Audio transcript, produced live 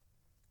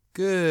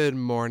Good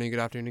morning,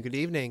 good afternoon, good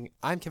evening.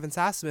 I'm Kevin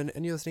Sassman,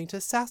 and you're listening to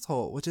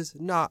SASSHOLE, which is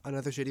not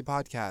another shitty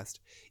podcast.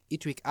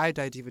 Each week, I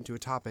dive deep into a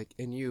topic,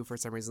 and you, for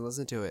some reason,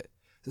 listen to it.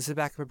 So sit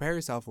back and prepare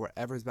yourself for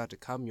whatever's about to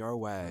come your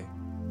way.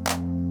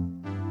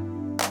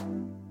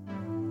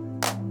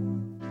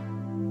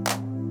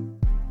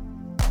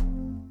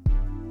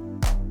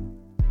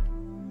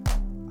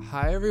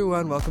 Hi,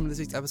 everyone. Welcome to this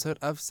week's episode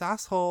of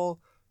SASSHOLE.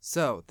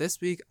 So,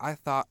 this week, I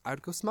thought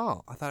I'd go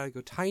small. I thought I'd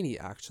go tiny,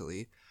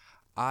 actually.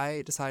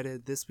 I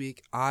decided this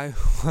week I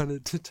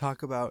wanted to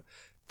talk about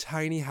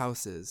tiny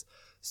houses.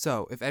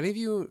 So, if any of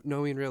you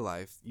know me in real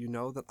life, you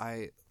know that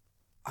I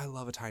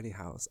love a tiny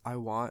house. I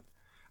want,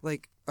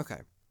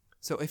 okay.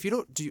 So, if you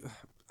don't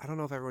I don't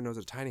know if everyone knows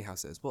what a tiny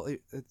house is. Well,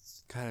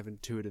 it's kind of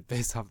intuitive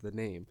based off the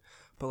name.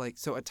 But,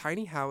 so a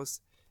tiny house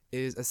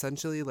is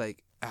essentially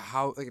like a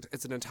house, like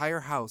it's an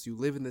entire house. You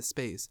live in this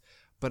space,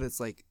 but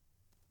it's like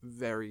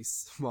very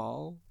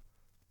small.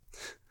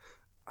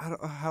 I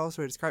don't know how else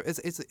would I describe it.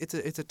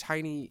 It's a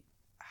tiny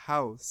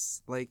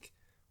house. Like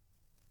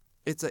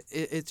it's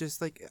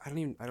just like I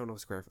don't know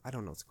square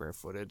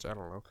footage. I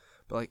don't know.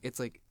 But like it's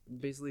like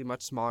basically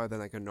much smaller than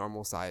like a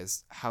normal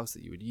size house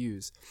that you would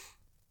use.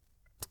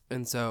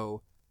 And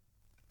so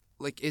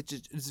like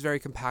it's very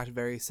compact,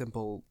 very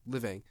simple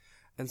living.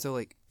 And so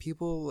like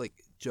people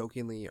like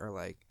jokingly are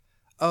like,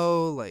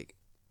 "Oh, like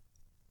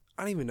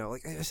I don't even know.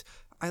 Like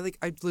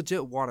I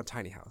legit want a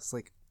tiny house.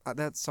 Like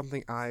that's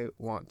something I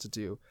want to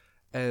do."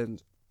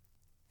 And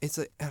it's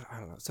like, I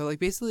don't know. So, like,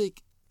 basically,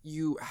 like,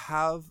 you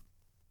have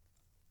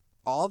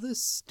all the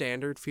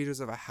standard features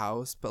of a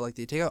house, but, like,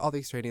 they take out all the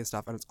extraneous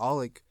stuff, and it's all,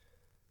 like,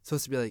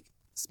 supposed to be, like,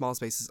 small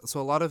spaces.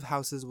 So, a lot of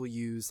houses will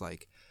use,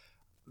 like,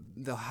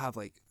 they'll have,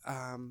 like,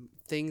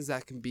 things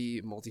that can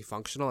be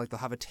multifunctional. Like, they'll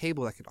have a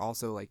table that can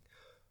also, like,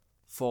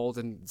 fold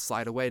and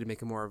slide away to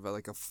make it more of,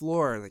 a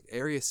floor, like,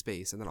 area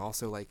space. And then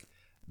also, like,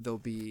 there'll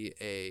be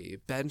a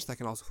bench that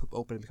can also flip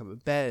open and become a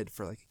bed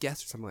for, like, a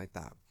guest or something like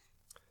that.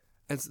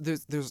 And so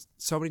there's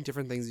so many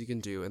different things you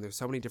can do, and there's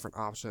so many different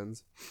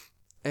options.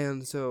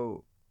 And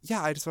so,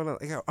 yeah, I just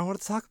want to, I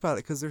want to talk about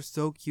it because they're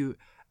so cute,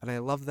 and I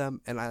love them,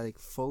 and I, like,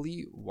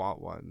 fully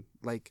want one.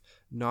 Like,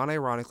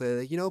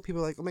 non-ironically, like,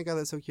 people are like, oh my god,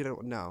 that's so cute.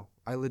 No,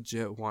 I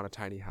legit want a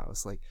tiny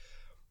house. Like,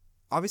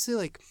 obviously,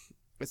 like,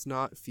 it's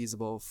not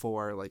feasible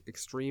for, like,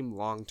 extreme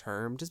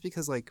long-term, just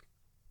because, like,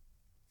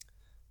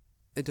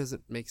 it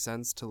doesn't make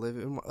sense to live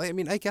in, I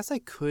mean, I guess I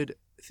could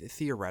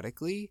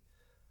theoretically,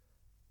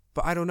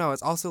 but I don't know.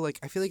 It's also, like,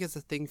 I feel like it's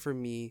a thing for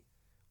me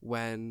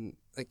when,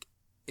 like,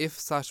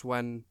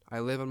 when I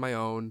live on my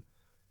own,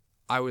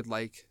 I would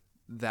like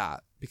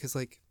that. Because,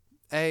 like,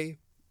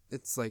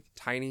 it's, like,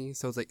 tiny,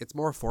 so it's, like, it's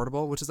more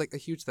affordable, which is, like, a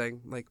huge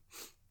thing. Like,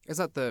 it's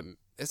not the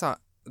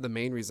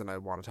main reason I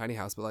want a tiny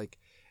house, but, like,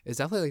 it's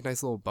definitely, like, a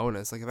nice little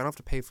bonus. Like, if I don't have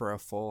to pay for a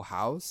full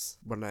house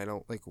when I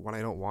don't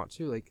want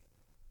to, like,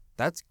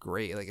 that's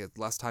great. Like, it's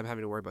less time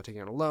having to worry about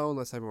taking out a loan,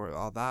 less time to worry about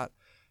all that.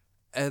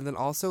 And then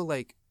also,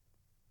 like,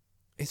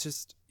 it's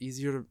just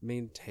easier to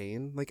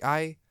maintain. Like,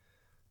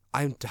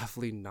 I'm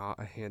definitely not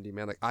a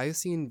handyman. Like, I've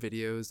seen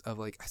videos of,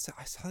 like, I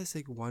saw this,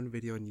 like, one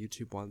video on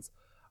YouTube once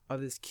of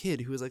this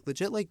kid who was, like,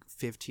 legit, like,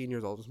 15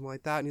 years old or something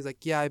like that. And he's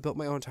like, yeah, I built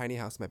my own tiny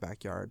house in my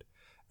backyard.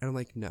 And I'm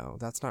like, no,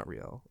 that's not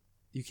real.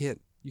 You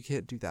can't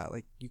do that.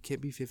 Like, you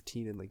can't be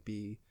 15 and, like,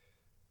 be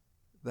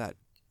that.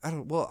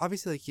 Well,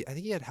 obviously, like, I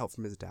think he had help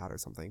from his dad or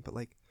something. But,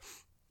 like,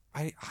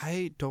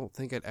 I don't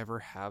think I'd ever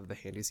have the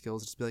handy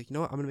skills to just be like, you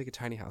know what, I'm going to make a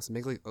tiny house and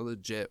make, like, a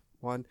legit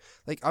one.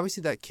 Like,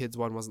 obviously that kid's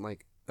one wasn't,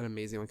 like, an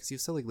amazing one because he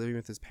was still, like, living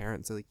with his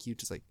parents. So, like, he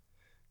just, like,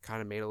 kind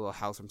of made a little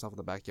house for himself in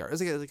the backyard.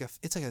 It's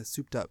it's like a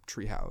souped up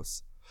tree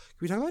house. Can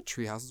we talk about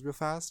tree houses real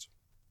fast?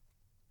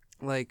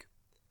 Like,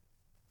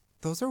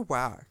 those are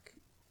whack.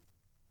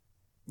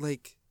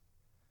 Like,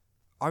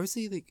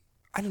 obviously, like,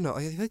 I don't know.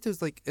 I feel like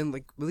there's, like, in,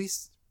 like, at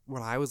least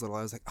when I was little,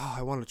 I was like, oh,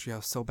 I want a tree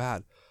house so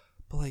bad.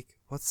 But, like,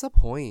 what's the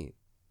point?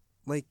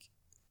 Like,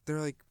 they're,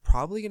 like,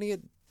 probably gonna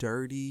get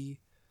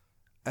dirty,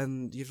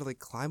 and you have to, like,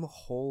 climb a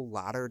whole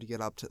ladder to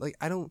get up to, like,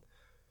 I don't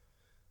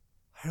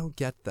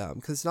get them,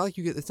 because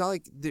it's not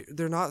like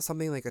they're not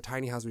something like a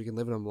tiny house where you can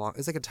live in them long.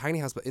 It's like a tiny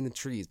house but in the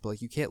trees, but,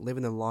 like, you can't live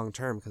in them long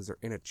term because they're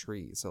in a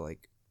tree. So,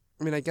 like,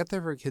 I mean, I get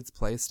there for kids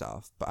play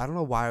stuff, but I don't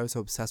know why I was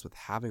so obsessed with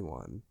having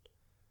one.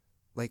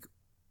 Like,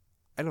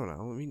 I don't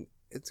know. I mean,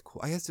 it's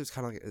cool. I guess it's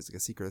kind of like it's like a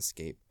secret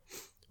escape,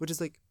 which is,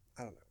 like,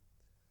 I don't know.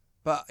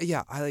 But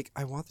yeah,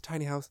 I want the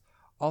tiny house.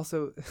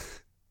 Also,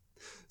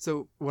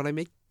 so when I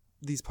make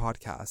these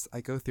podcasts,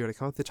 I go through and I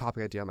come up with the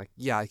topic idea. I'm like,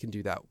 yeah, I can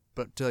do that.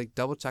 But to, like,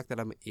 double check that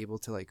I'm able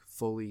to, like,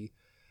 fully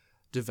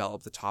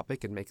develop the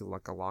topic and make it,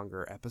 like, a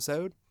longer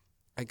episode,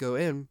 I go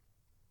in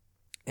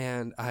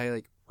and I,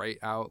 like, write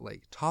out,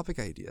 like, topic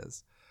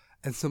ideas.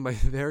 And so my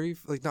very,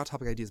 like, not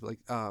topic ideas, but,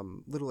 like,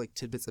 little, like,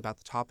 tidbits about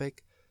the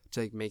topic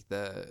to, like, make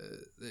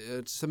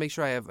to make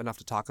sure I have enough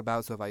to talk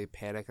about. So if I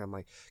panic, I'm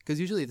like, because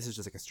usually this is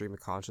just, like, a stream of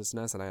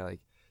consciousness and I,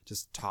 like,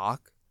 just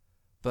talk.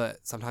 But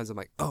sometimes I'm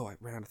like, oh, I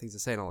ran out of things to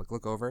say, and I'll, like,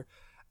 look over,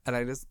 and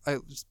I just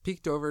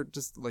peeked over,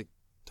 just, like,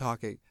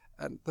 talking,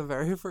 And the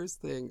very first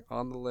thing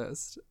on the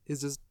list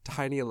is just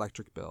tiny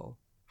electric bill.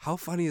 How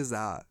funny is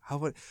that?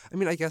 I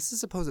mean, I guess I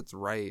suppose it's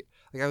right.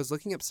 Like, I was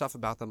looking up stuff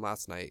about them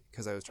last night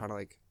because I was trying to,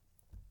 like,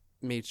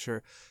 make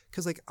sure.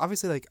 Because, like,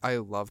 obviously, like, I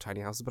love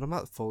tiny houses, but I'm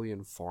not fully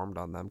informed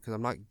on them because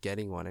I'm not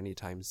getting one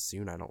anytime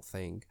soon, I don't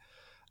think.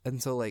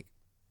 And so, like,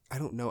 I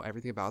don't know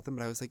everything about them,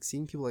 but I was, like,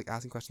 seeing people, like,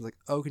 asking questions like,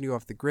 oh, can you go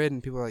off the grid?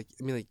 And people are like,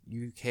 I mean, like,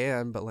 you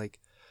can, but, like,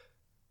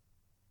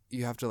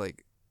 you have to,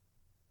 like,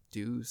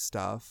 do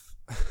stuff.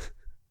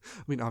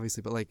 I mean,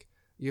 obviously, but, like,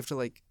 you have to,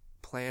 like,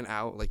 plan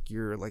out, like,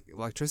 your, like,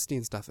 electricity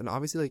and stuff. And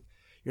obviously, like,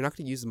 you're not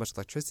going to use as much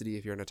electricity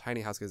if you're in a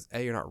tiny house because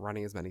A, you're not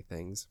running as many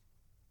things,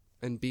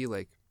 and B,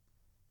 like,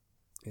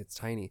 it's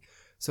tiny.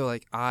 So,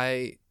 like,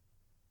 I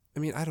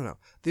mean, I don't know.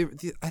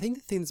 I think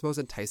the thing that's most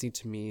enticing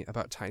to me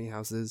about tiny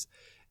houses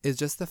is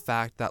just the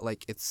fact that,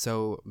 like, it's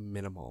so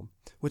minimal,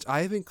 which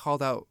I have been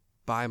called out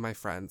by my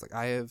friends. Like,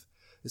 I have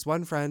this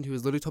one friend who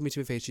has literally told me to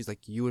my face, she's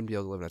like, you wouldn't be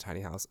able to live in a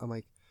tiny house. I'm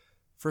like,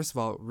 first of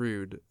all,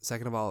 rude.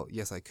 Second of all,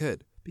 yes, I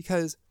could.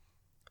 Because,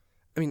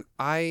 I mean,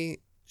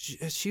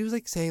 she was,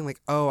 like, saying, like,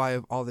 oh, I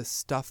have all this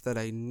stuff that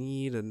I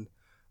need, and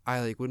I,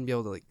 like, wouldn't be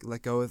able to, like,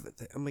 let go of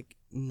it. I'm like,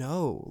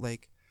 no.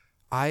 Like,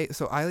 I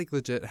like,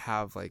 legit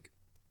have, like,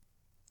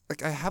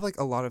 I have, like,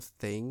 a lot of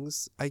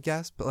things, I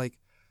guess, but, like,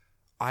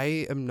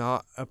 I am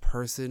not a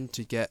person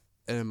to get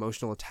an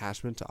emotional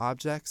attachment to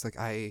objects. Like,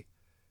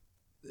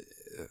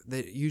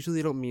 they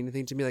usually don't mean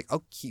anything to me. Like,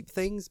 I'll keep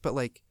things, but,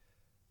 like,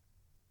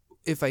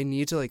 if I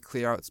need to, like,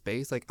 clear out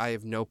space, like, I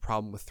have no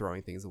problem with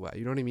throwing things away.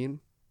 You know what I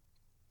mean?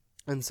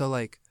 And so,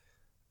 like,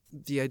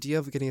 the idea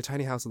of getting a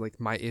tiny house and, like,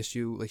 my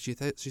issue, like, she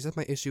said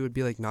my issue would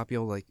be, like, not be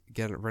able to, like,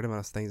 get rid of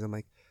most things. I'm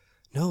like,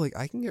 no, like,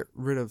 I can get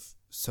rid of,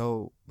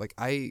 so, like,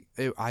 I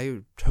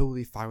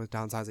totally fine with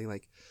downsizing.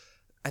 Like,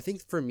 I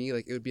think for me,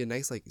 like, it would be a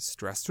nice, like,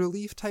 stress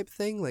relief type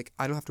thing. Like,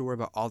 I don't have to worry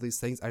about all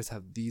these things. I just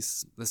have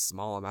this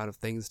small amount of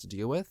things to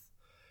deal with.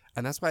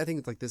 And that's why I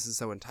think, like, this is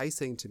so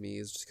enticing to me,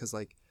 is just because,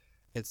 like,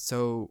 it's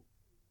so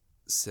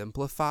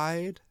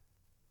simplified.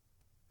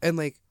 And,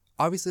 like,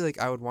 obviously, like,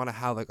 I would want to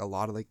have, like, a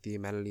lot of, like, the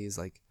amenities,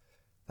 like,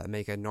 that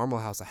make a normal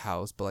house a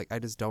house. But, like, I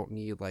just don't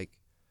need, like,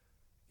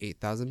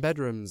 8,000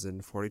 bedrooms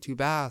and 42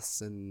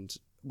 baths. And,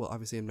 well,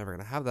 obviously, I'm never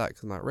going to have that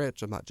because I'm not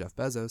rich. I'm not Jeff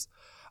Bezos.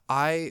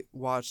 I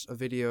watched a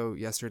video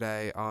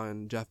yesterday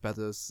on Jeff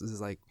Bezos'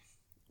 like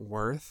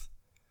worth,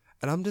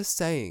 and I'm just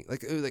saying,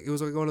 like, it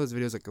was like one of those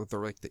videos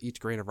like the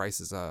each grain of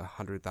rice is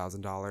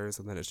 $100,000,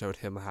 and then it showed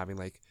him having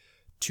like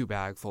 2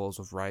 bagfuls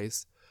of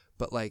rice.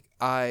 But like,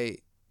 I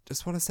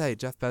just want to say,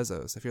 Jeff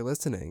Bezos, if you're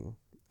listening,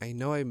 I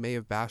know I may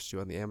have bashed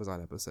you on the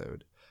Amazon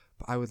episode,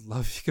 but I would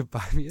love if you could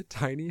buy me a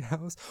tiny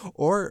house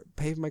or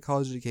pay for my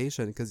college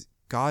education, because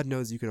God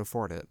knows you can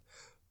afford it.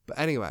 But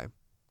anyway,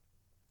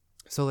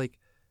 so like,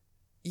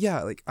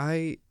 yeah, like,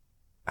 I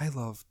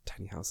love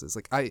tiny houses.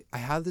 Like, I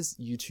have this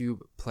YouTube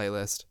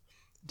playlist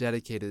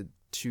dedicated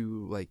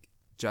to, like,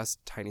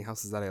 just tiny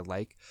houses that I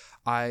like.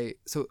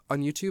 So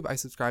on YouTube, I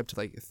subscribe to,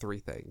 like, 3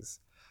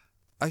 things.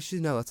 Actually,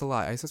 no, that's a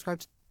lie. I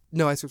subscribe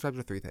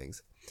to 3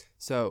 things.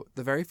 So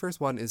the very first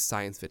one is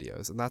science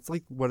videos, and that's,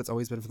 like, what it's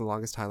always been for the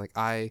longest time. Like,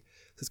 I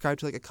subscribe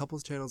to, like, a couple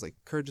of channels, like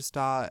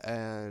Kyrgyzstan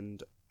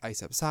and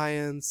ICEP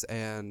Science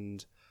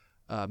and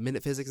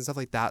Minute Physics and stuff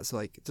like that. So,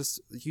 like,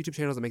 just YouTube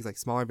channels that make, like,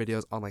 smaller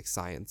videos on, like,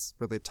 science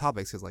related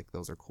topics, because, like,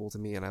 those are cool to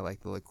me, and I like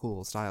the, like,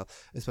 cool style.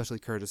 Especially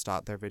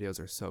Kyrgyzstan, their videos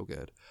are so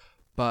good.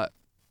 But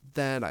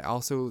then I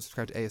also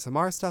subscribe to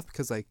ASMR stuff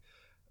because, like,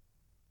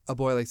 a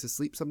boy likes to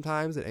sleep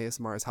sometimes, and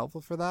ASMR is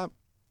helpful for that.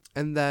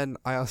 And then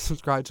I also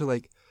subscribe to,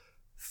 like,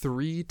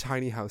 3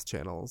 tiny house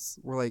channels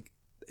where, like,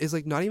 it's,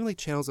 like, not even, like,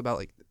 channels about,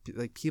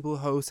 like people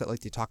hosts that, like,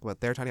 they talk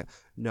about their tiny.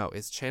 No,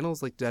 it's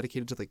channels, like,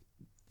 dedicated to, like,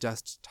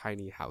 just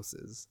tiny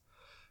houses.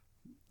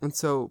 And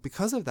so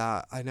because of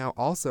that, I now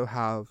also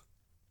have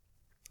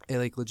a,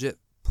 like, legit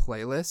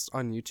playlist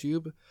on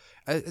YouTube.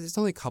 It's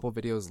only a couple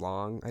videos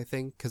long, I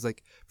think, because,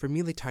 like, for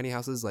me, like, tiny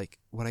houses, like,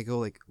 when I go,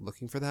 like,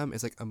 looking for them,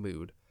 it's, like, a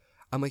mood.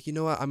 I'm like, you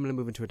know what, I'm gonna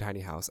move into a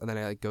tiny house, and then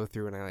I, like, go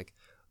through and I, like,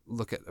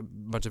 look at a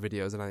bunch of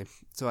videos, and I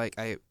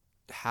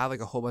have,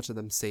 like, a whole bunch of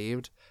them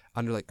saved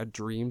under, like, a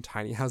dream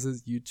tiny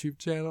houses YouTube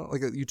channel,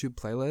 like, a YouTube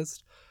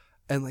playlist.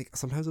 And, like,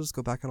 sometimes I'll just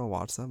go back and I'll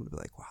watch them and be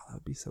like, wow, that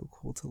would be so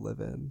cool to live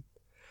in.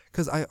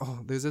 Because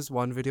there's this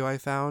one video I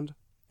found,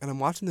 and I'm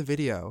watching the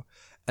video,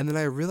 and then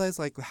I realized,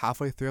 like,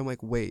 halfway through, I'm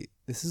like, wait,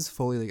 this is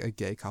fully, like, a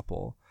gay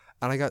couple.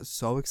 And I got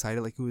so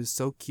excited. Like, it was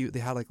so cute. They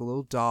had, like, a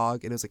little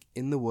dog, and it was, like,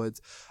 in the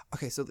woods.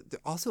 Okay, so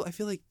also, I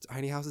feel like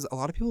tiny houses, a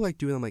lot of people like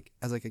doing them, like,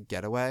 as, like, a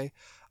getaway.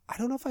 I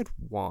don't know if I'd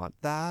want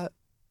that.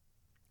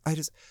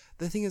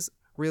 The thing is,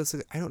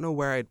 realistically, I don't know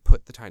where I'd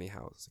put the tiny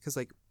house. Because,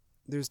 like,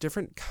 there's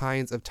different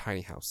kinds of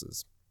tiny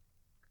houses.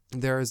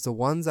 There's the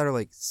ones that are,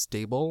 like,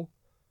 stable.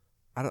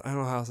 I don't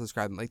know how else to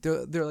describe them. Like,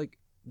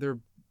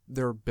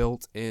 they're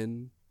built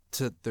in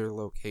to their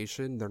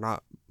location. They're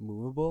not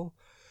movable.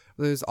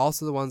 There's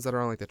also the ones that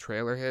are on, like, the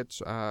trailer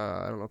hitch.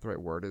 I don't know what the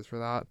right word is for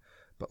that,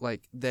 but,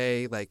 like,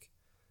 they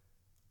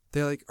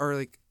are,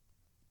 like,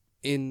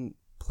 in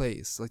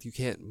place. Like, you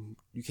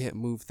can't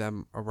move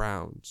them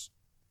around.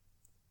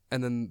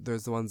 And then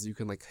there's the ones you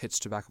can like hitch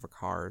to the back of a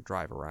car,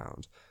 drive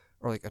around,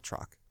 or like a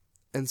truck.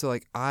 And so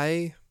like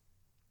I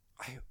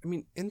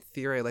mean, in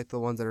theory, I like the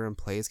ones that are in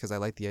place because I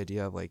like the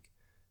idea of like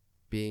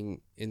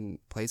being in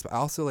place. But I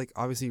also like,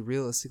 obviously,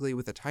 realistically,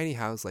 with a tiny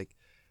house, like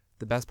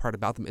the best part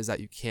about them is that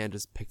you can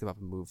just pick them up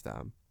and move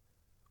them,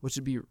 which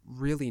would be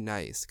really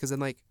nice. Because then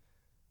like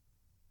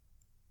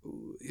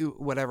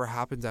whatever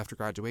happens after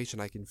graduation,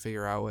 I can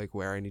figure out like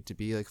where I need to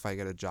be. Like if I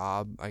get a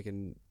job, I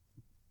can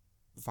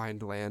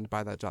find land,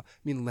 buy that job. I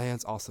mean,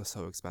 land's also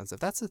so expensive.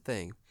 That's the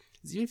thing.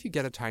 Is even if you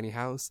get a tiny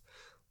house,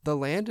 the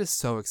land is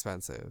so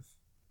expensive.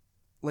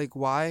 Like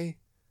why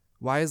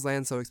is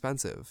land so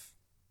expensive?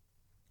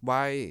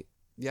 Why?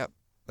 Yep,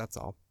 that's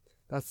all.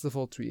 That's the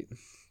full tweet.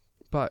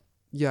 But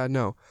yeah,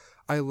 no,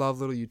 I love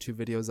little YouTube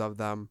videos of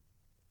them.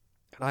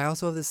 And I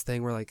also have this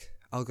thing where like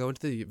I'll go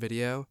into the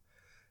video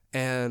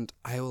and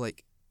I will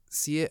like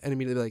see it and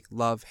immediately be like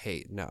love,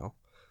 hate, no.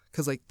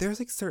 Cause like there's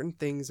like certain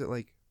things that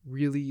like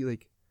really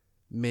like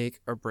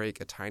make or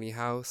break a tiny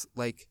house.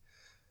 Like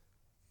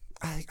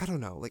I don't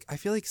know. Like I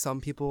feel like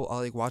some people I'll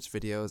like watch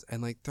videos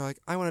and like they're like,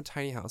 I want a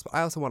tiny house, but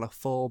I also want a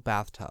full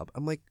bathtub.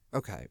 I'm like,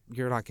 okay,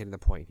 you're not getting the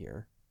point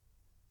here.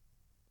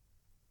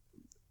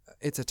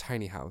 It's a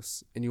tiny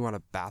house and you want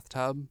a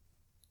bathtub?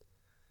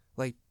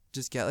 Like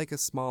just get like a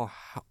small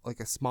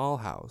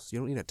house. You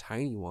don't need a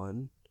tiny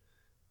one.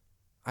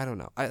 I don't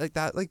know. I like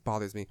that like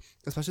bothers me.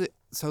 Especially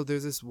so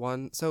there's this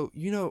one, so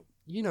you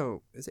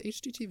know, is it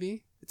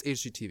HGTV? It's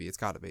HGTV. It's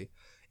got to be.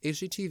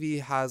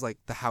 HGTV has like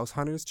the House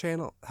Hunters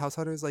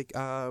like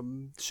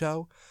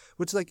show,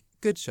 which is like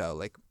good show.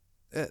 Like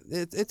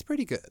it's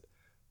pretty good.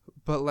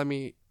 But let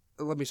me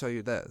show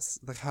you this.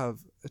 They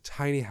have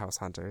Tiny House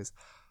Hunters.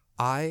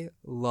 I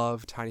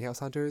love Tiny House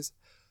Hunters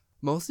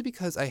mostly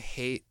because I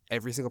hate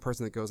every single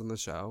person that goes on the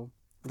show.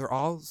 They're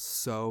all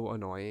so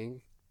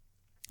annoying.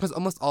 Because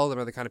almost all of them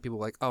are the kind of people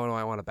like, oh no,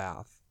 I want a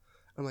bath.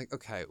 I'm like,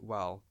 okay,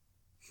 well,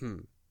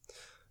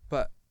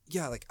 But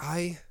yeah, like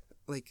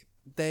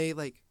they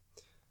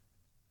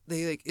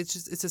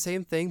it's the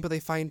same thing, but they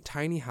find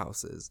tiny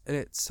houses and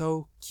it's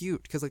so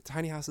cute because like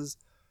tiny houses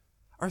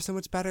are so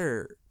much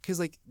better because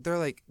like they're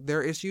like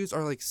their issues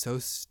are like so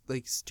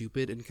like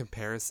stupid in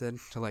comparison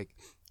to like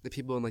the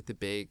people in like the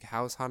big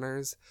house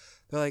hunters.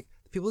 They're like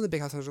the people in the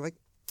big house hunters are like,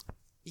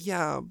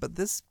 yeah, but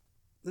this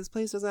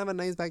place doesn't have a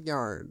nice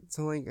backyard,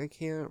 so like I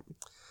think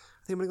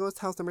I'm gonna go with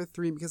house number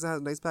 3 because it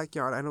has a nice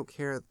backyard. I don't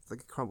care if it's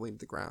like crumbling to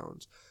the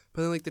ground.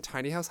 But then like the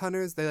tiny house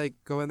hunters, they like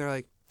go in there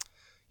like,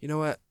 you know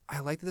what? I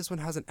like that this one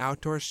has an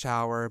outdoor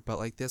shower, but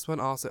like this one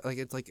also like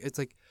it's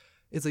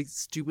like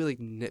stupid like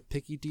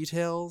nitpicky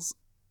details,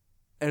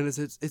 and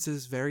it's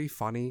just very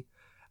funny,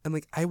 and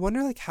like I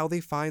wonder like how they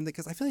find like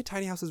because I feel like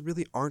tiny houses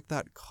really aren't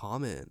that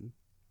common.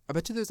 I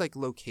bet you there's like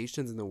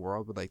locations in the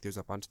world where like there's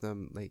a bunch of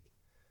them like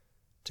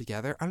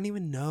together. I don't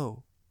even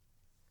know.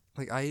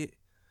 I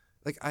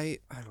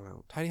don't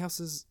know. Tiny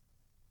houses,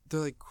 they're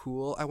like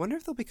cool. I wonder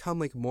if they'll become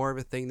like more of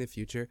a thing in the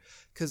future,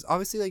 because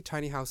obviously like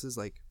tiny houses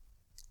like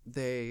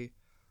they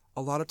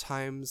a lot of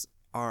times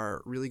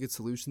are really good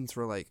solutions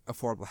for like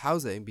affordable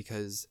housing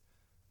because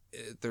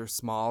they're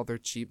small, they're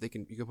cheap, you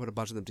can put a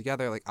bunch of them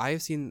together. Like I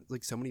have seen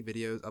like so many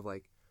videos of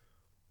like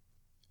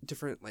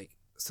different like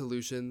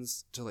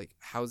solutions to like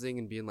housing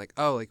and being like,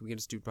 oh, like we can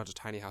just do a bunch of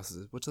tiny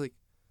houses, which like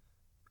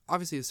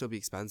obviously it'll still be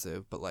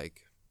expensive, but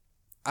like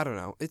I don't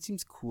know, it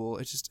seems cool.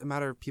 It's just a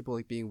matter of people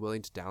like being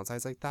willing to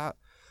downsize like that.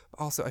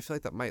 But also I feel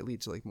like that might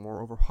lead to like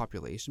more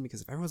overpopulation,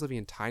 because if everyone's living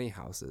in tiny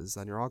houses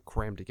then you're all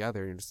crammed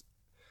together and you're just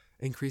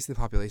increasing the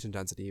population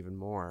density even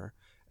more.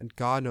 And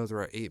God knows there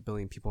are 8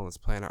 billion people on this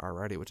planet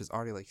already, which is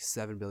already like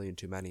 7 billion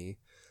too many.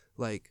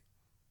 Like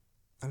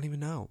I don't even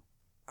know.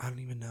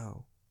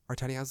 Are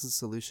tiny houses a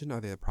solution or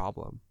are they a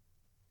problem?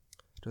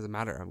 It doesn't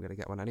matter, I'm gonna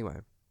get one anyway.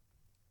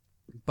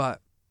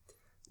 But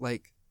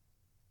like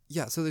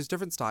yeah, so there's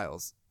different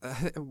styles. I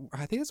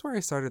think that's where I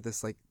started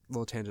this like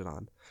little tangent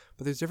on.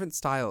 But there's different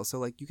styles. So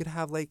like you could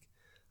have like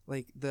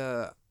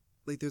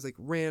there's like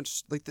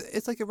ranch, like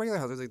it's like a regular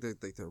house. There's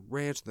like the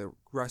ranch, the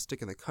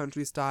rustic, and the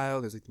country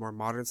style. There's like the more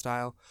modern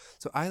style.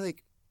 So I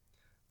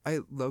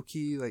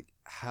low-key like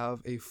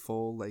have a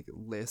full like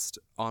list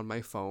on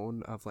my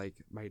phone of like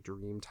my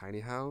dream tiny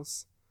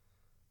house,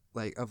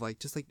 like of like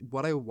just like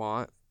what I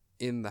want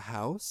in the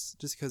house.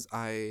 Just because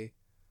I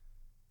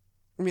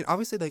mean,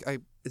 obviously, like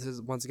this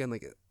is once again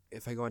like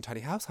if I go on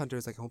Tiny House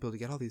Hunters, like I won't be able to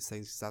get all these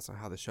things because that's not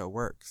how the show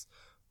works.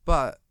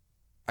 But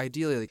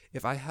ideally, like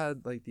if I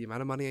had like the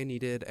amount of money I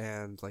needed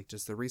and like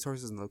just the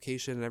resources and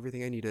location and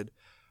everything I needed,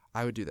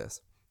 I would do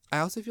this. I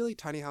also feel like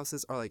tiny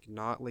houses are like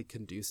not like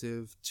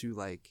conducive to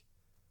like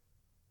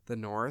the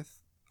north.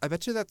 I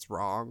bet you that's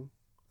wrong.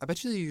 I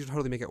bet you can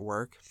totally make it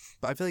work.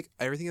 But I feel like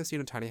everything I've seen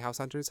on Tiny House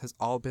Hunters has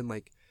all been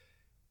like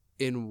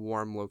in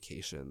warm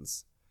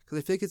locations.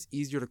 Because I feel like it's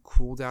easier to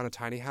cool down a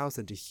tiny house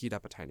than to heat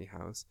up a tiny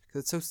house.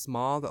 Because it's so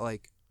small that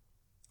like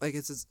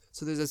it's just,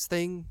 so there's this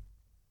thing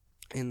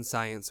in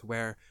science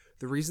where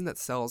the reason that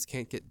cells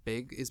can't get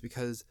big is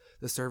because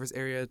the surface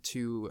area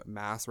to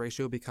mass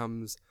ratio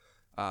becomes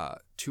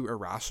too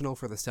irrational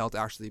for the cell to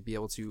actually be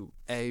able to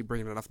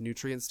bring in enough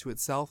nutrients to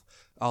itself,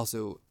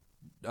 also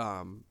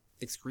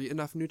excrete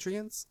enough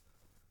nutrients.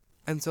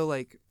 And so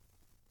like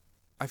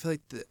I feel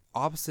like the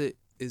opposite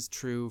is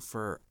true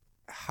for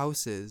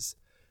houses,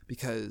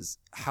 because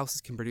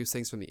houses can produce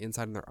things from the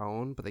inside on their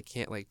own, but they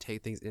can't like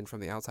take things in from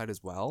the outside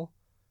as well.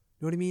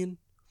 You know what I mean?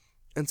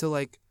 And so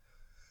like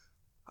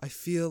I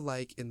feel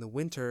like in the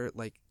winter,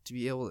 like to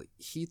be able to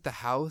heat the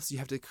house, you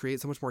have to create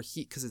so much more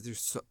heat because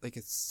there's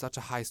it's such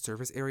a high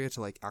surface area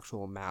to like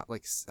actual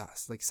like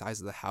size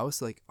of the house.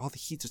 So, like all the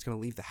heat's just gonna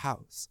leave the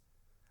house.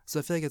 So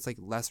I feel like it's like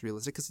less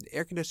realistic, because in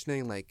air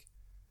conditioning, like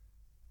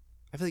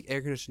I feel like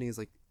air conditioning is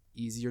like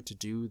easier to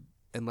do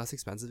and less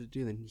expensive to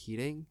do than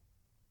heating.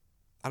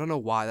 I don't know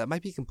why. That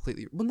might be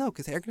completely... Well, no,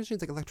 because air conditioning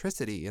is like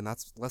electricity, and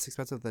that's less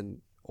expensive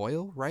than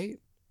oil, right?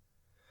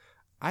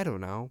 I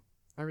don't know.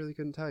 I really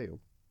couldn't tell you.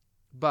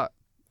 But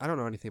I don't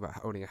know anything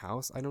about owning a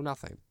house. I know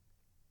nothing.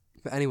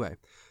 But anyway,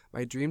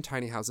 my dream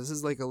tiny house. This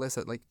is like a list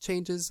that like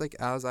changes like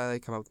as I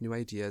like come up with new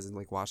ideas and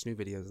like watch new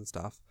videos and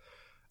stuff.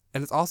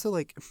 And it's also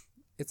like...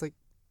 It's like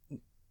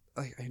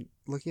I'm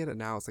looking at it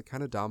now, it's like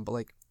kind of dumb, but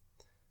like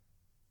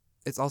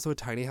it's also a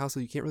tiny house, so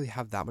you can't really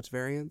have that much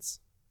variance,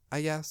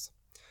 I guess.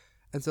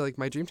 And so like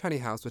my dream tiny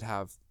house would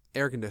have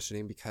air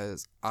conditioning,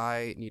 because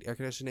I need air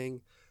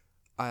conditioning.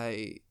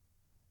 I've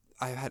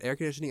had air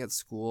conditioning at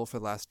school for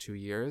the last 2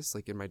 years,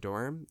 like in my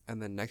dorm,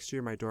 and then next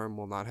year my dorm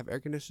will not have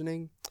air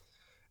conditioning.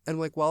 And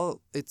like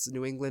while it's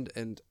New England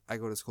and I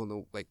go to school in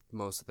the, like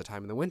most of the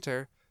time in the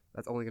winter,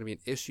 that's only going to be an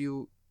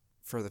issue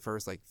for the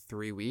first like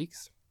 3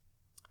 weeks.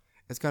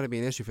 It's got to be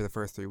an issue for the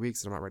first 3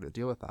 weeks, and I'm not ready to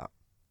deal with that.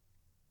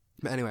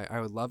 But anyway,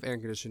 I would love air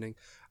conditioning.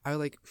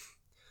 I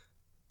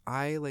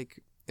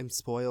am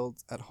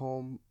spoiled at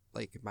home.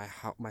 Like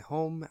my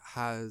home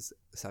has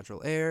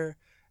central air,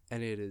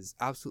 and it is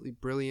absolutely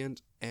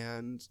brilliant.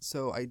 And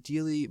so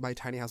ideally, my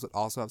tiny house would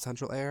also have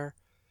central air.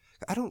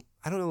 I don't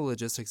know the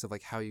logistics of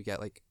like how you get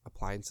like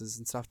appliances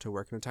and stuff to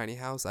work in a tiny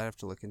house. I have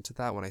to look into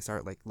that when I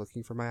start like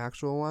looking for my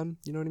actual one.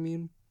 You know what I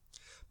mean?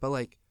 But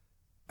like,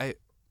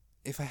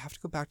 if I have to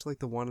go back to like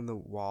the one in the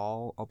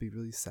wall, I'll be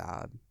really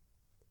sad,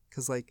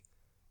 because like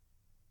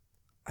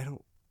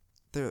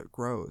they're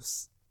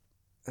gross,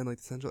 and like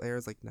the central air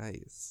is like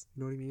nice.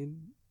 You know what I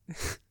mean?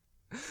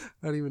 I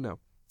don't even know.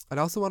 I'd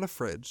also want a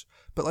fridge,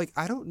 but like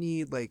I don't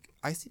need, like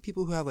I see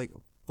people who have like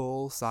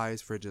full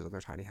size fridges in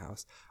their tiny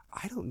house.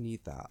 I don't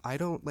need that. I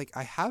don't like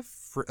I have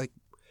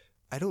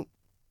I don't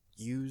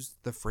use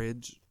the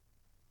fridge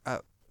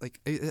at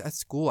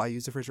school. I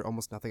use the fridge for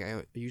almost nothing.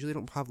 I usually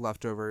don't have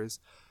leftovers.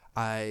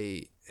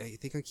 I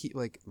think I keep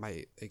like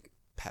my like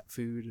pet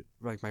food,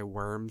 like my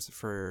worms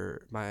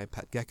for my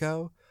pet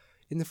gecko,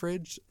 in the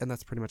fridge, and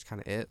that's pretty much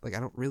kind of it. Like I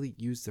don't really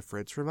use the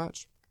fridge for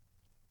much.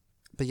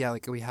 But yeah,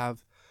 like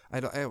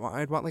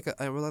I'd want like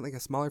a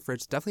smaller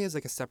fridge. Definitely has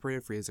like a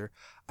separated freezer.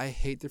 I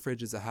hate the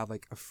fridges that have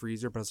like a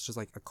freezer, but it's just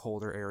like a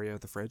colder area of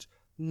the fridge.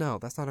 No,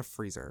 that's not a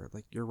freezer.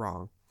 Like you're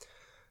wrong.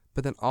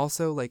 But then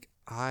also like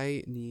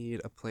I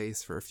need a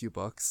place for a few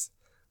books.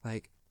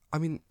 Like I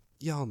mean,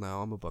 y'all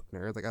know I'm a book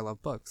nerd. Like I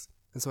love books,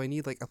 and so I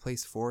need like a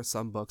place for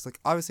some books. Like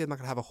obviously I'm not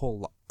gonna have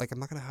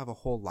a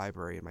whole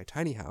library in my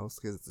tiny house,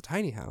 because it's a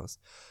tiny house.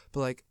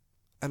 But like,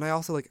 and I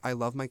also like I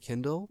love my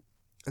Kindle,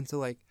 and so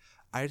like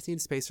I just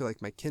need space for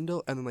like my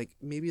Kindle, and then like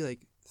maybe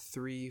like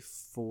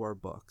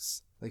 3-4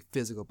 books, like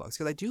physical books,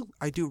 because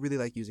I do really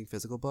like using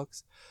physical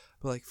books.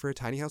 But like for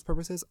tiny house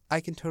purposes,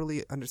 I can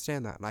totally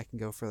understand that, and I can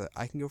go for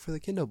the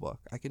Kindle book.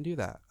 I can do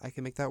that. I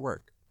can make that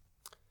work.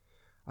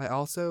 I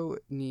also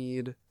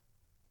need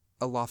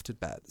a lofted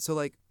bed. So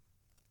like,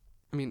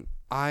 I mean,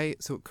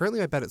 so currently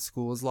my bed at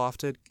school is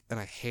lofted, and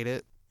I hate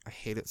it. I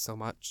hate it so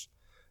much.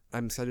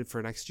 I'm excited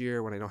for next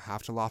year when I don't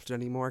have to loft it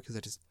anymore,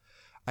 because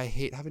I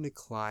hate having to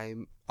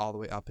climb all the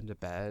way up into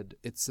bed.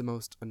 It's the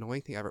most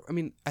annoying thing ever. I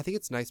mean, I think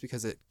it's nice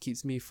because it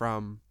keeps me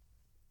from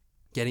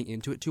getting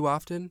into it too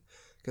often,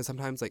 because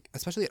sometimes, like,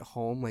 especially at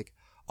home, like,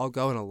 I'll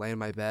go and I'll lay in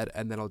my bed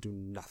and then I'll do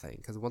nothing,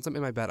 because once I'm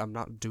in my bed, I'm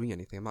not doing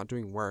anything. I'm not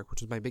doing work,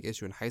 which was my big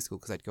issue in high school,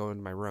 because I'd go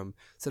into my room,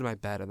 sit in my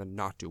bed, and then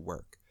not do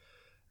work.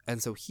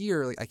 And so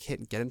here, like, I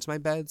can't get into my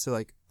bed, so,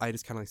 like, I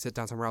just kind of, like, sit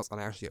down somewhere else and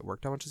I actually get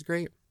work done, which is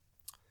great.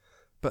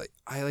 But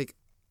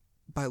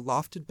by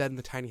lofted bed in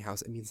the tiny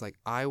house, it means like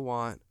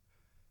because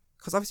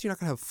obviously you're not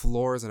gonna have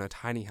floors in a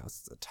tiny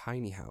house. It's a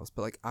tiny house,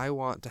 but like I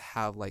want to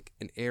have like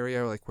an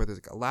area like where there's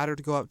like a ladder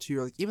to go up to,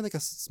 or like even like a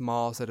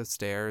small set of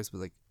stairs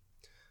with like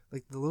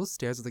the little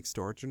stairs with like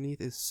storage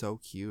underneath is so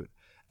cute.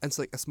 And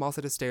so like a small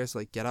set of stairs to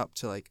like get up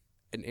to like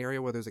an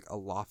area where there's like a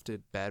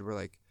lofted bed, where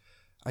like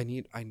I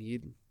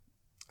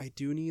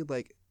do need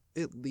like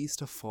at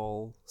least a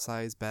full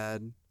size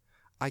bed.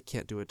 I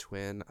can't do a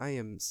twin. I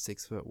am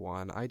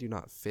 6'1". I do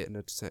not fit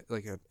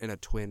in a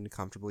twin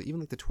comfortably. Even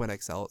like the twin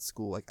XL at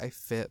school, like I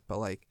fit, but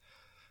like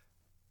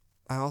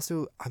I'm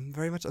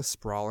very much a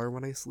sprawler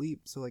when I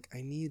sleep. So like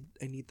I need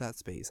that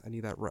space. I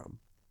need that room.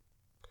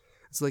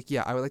 So like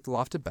yeah, I would like the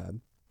lofted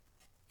bed,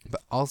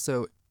 but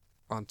also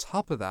on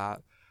top of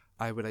that,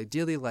 I would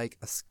ideally like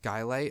a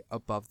skylight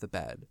above the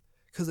bed,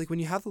 because like when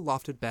you have the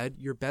lofted bed,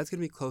 your bed's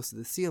gonna be close to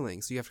the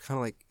ceiling, so you have to kind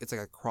of like, it's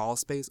like a crawl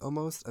space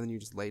almost, and then you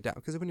just lay down,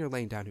 because when you're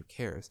laying down, who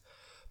cares?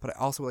 But I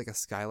also would like a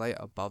skylight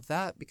above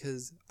that,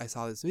 because I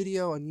saw this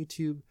video on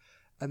YouTube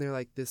and they're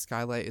like, this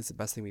skylight is the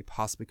best thing we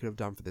possibly could have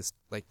done for this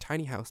like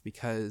tiny house,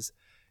 because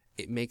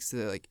it makes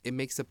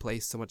the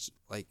place so much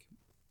like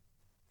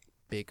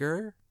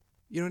bigger.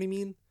 You know what I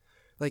mean?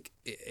 Like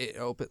it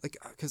open, like,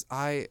 because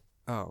I'm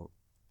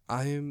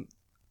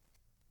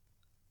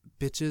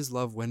bitches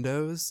love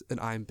windows, and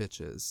I'm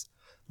bitches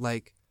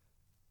like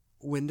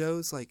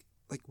windows. Like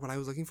when I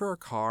was looking for a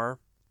car,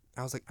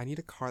 I was like, I need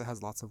a car that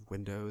has lots of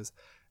windows.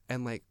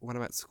 And like when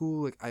I'm at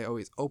school, like I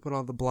always open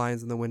all the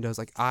blinds and the windows.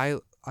 Like I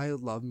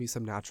love me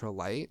some natural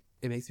light.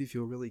 It makes me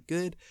feel really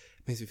good.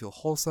 It makes me feel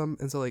wholesome.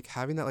 And so like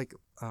having that like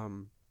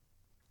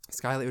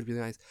skylight would be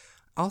really nice.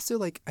 Also,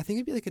 like I think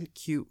it'd be like a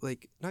cute,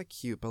 like not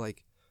cute, but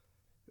like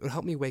it would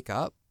help me wake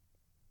up.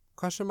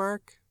 Question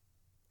mark?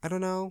 I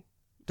don't know.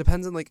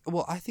 Depends on like,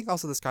 well, I think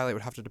also the skylight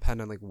would have to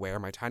depend on like where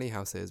my tiny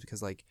house is,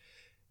 because like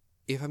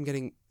if I'm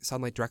getting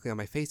sunlight directly on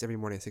my face every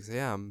morning at 6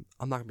 a.m.,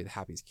 I'm not gonna be the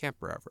happiest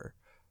camper ever.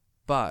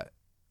 But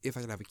if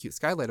I can have a cute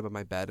skylight above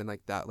my bed and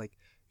like that, like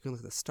you can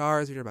look at the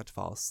stars when you're about to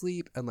fall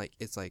asleep, and like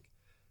it's like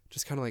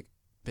just kind of like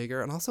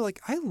bigger. And also like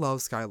I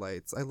love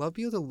skylights. I love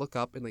being able to look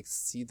up and like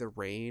see the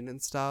rain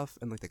and stuff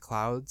and like the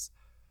clouds,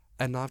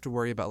 and not have to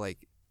worry about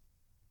like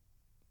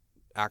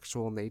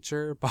actual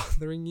nature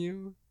bothering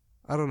you.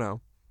 I don't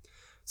know.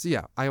 So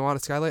yeah, I want a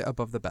skylight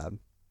above the bed.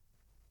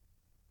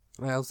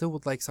 I also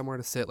would like somewhere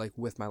to sit like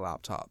with my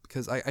laptop,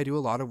 because I do a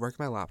lot of work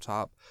on my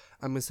laptop.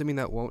 I'm assuming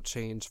that won't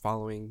change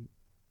following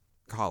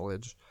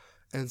college.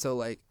 And so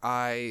like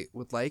I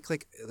would like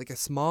a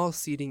small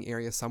seating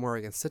area somewhere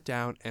I can sit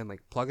down and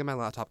like plug in my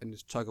laptop and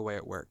just chug away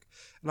at work.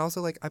 And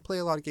also like I play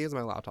a lot of games on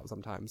my laptop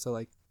sometimes, so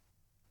like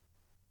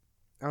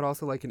I would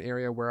also like an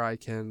area where I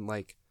can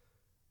like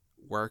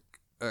work,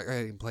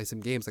 I can play some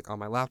games like on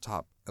my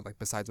laptop and like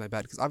besides my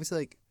bed, because obviously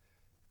like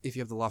if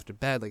you have the lofted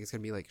bed, like it's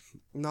gonna be like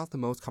not the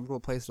most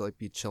comfortable place to like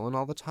be chilling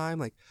all the time.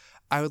 Like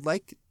I would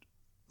like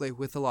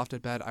with the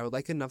lofted bed, I would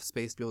like enough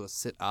space to be able to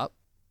sit up.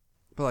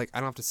 But, like, I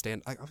don't have to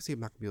stand... Like, obviously,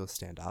 I'm not going to be able to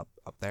stand up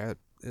there.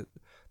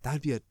 That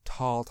would be a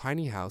tall,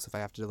 tiny house if I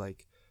have to,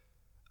 like...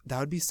 That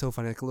would be so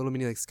funny. Like, a little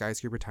mini, like,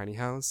 skyscraper tiny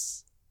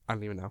house. I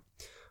don't even know.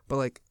 But,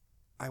 like,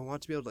 I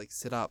want to be able to, like,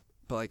 sit up.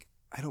 But, like,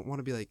 I don't want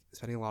to be, like,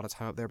 spending a lot of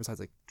time up there besides,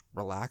 like,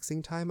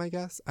 relaxing time, I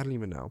guess. I don't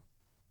even know.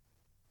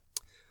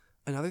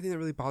 Another thing that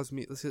really bothers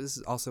me... This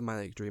is also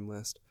my, like, dream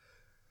list.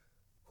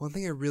 One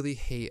thing I really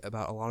hate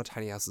about a lot of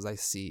tiny houses I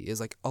see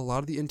is, like, a lot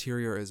of the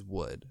interior is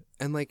wood.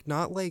 And, like,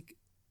 not, like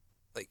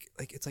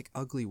it's like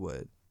ugly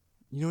wood,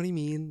 you know what I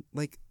mean?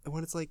 Like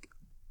when it's like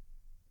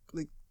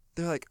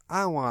they're like,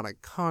 I want a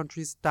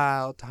country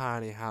style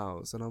tiny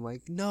house, and I'm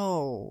like,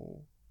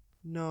 no,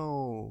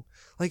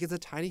 like it's a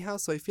tiny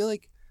house. So I feel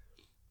like,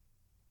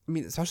 I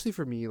mean, especially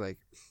for me, like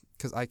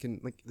because I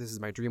can, like, this is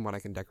my dream one, I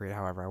can decorate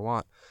however I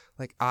want.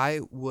 Like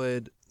I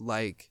would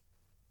like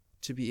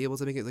to be able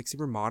to make it like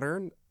super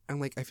modern, and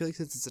like I feel like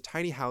since it's a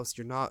tiny house,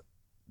 you're not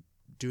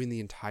doing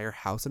the entire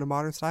house in a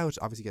modern style, which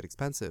obviously get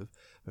expensive.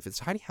 But if it's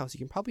a tiny house, you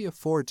can probably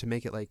afford to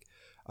make it like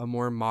a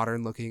more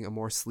modern looking, a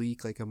more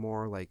sleek, like a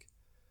more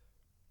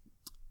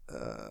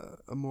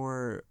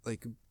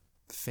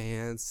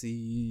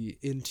fancy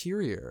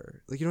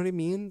interior. Like, you know what I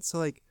mean? So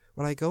like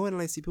when I go in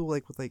and I see people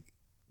like with like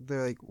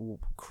their like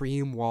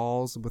cream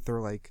walls with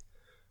their like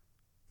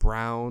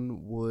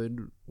brown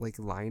wood like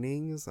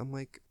linings, I'm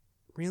like,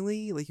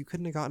 really? Like you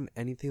couldn't have gotten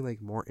anything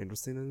like more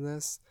interesting than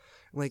this?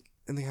 Like,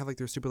 and they have like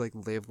their super like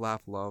live,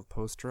 laugh, love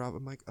poster up.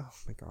 I'm like, oh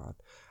my god,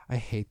 I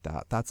hate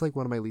that. That's like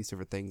one of my least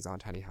favorite things on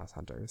Tiny House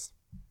Hunters.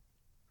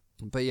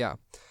 But yeah,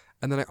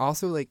 and then I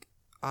also like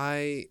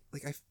I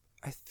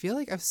feel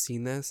like I've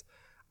seen this.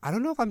 I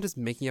don't know if I'm just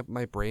making up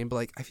my brain, but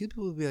like I feel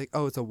people will be like,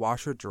 oh, it's a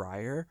washer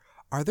dryer.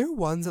 Are there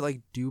ones that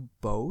like do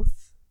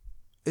both?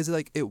 Is it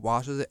like it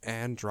washes it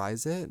and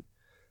dries it?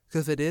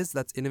 Because if it is,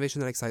 that's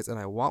innovation that excites, and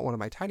I want one in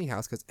my tiny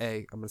house because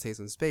A, I'm going to save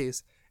some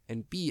space,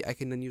 and B, I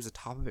can then use the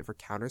top of it for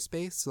counter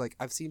space. So, like,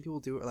 I've seen people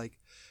do it, like,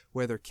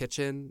 where their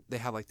kitchen, they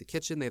have, like, the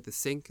kitchen, they have the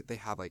sink, they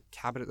have, like,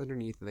 cabinets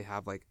underneath, and they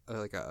have, like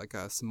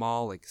a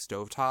small, like,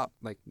 stovetop,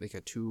 like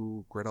a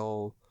two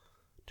griddle,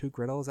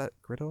 is that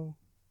griddle?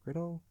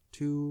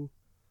 Two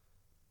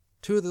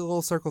of the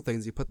little circle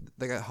things you put,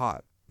 they get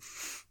hot.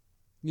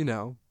 You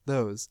know,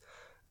 those.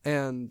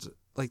 And,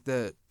 like,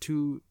 the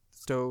two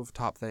stove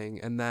top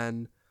thing, and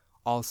then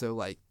also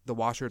like the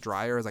washer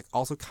dryer is like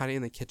also kind of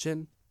in the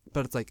kitchen,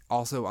 but it's like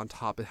also on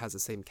top it has the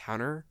same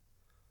counter,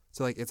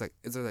 so like it's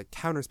like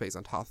counter space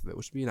on top of it,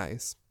 which would be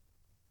nice.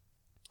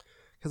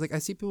 Because like I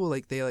see people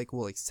like they like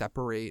will like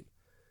separate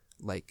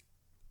like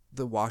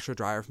the washer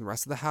dryer from the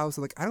rest of the house,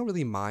 and like I don't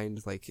really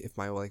mind like if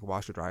my like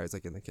washer dryer is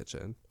like in the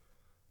kitchen,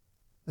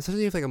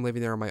 especially if like I'm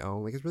living there on my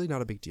own. Like it's really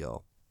not a big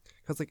deal,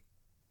 because like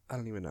I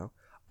don't even know.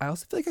 I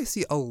also feel like I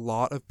see a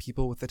lot of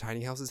people with the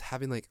tiny houses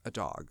having like a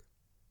dog,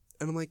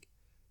 and I'm like,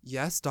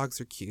 yes,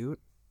 dogs are cute,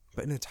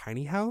 but in a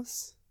tiny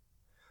house,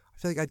 I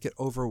feel like I'd get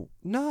over.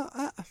 No,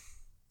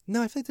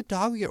 No, I feel like the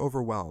dog would get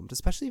overwhelmed,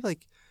 especially if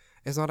like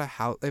it's not a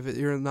house. If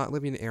you're not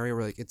living in an area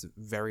where like it's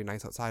very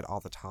nice outside all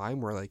the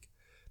time, where like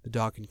the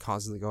dog can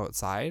constantly go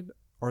outside,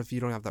 or if you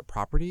don't have that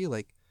property,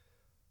 like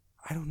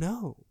I don't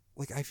know.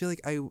 Like I feel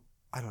like I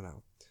don't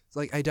know. So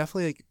like I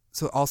definitely like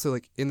so also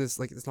like in this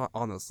like it's not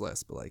on this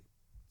list, but like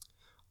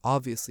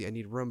obviously I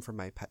need room for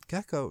my pet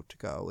gecko to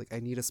go. Like I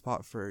need a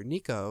spot for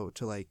Nico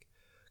to like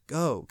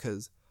go,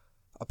 because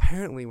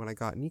apparently when I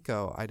got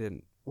Nico,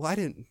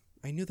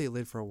 I knew they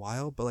lived for a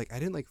while, but like I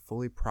didn't like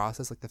fully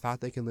process like the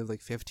fact they can live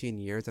like 15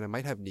 years, and I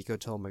might have Nico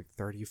till I'm like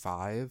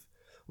 35,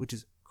 which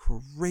is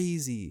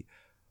crazy.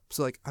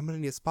 So like I'm gonna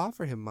need a spot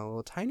for him in my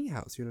little tiny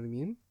house, you know what I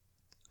mean?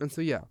 And so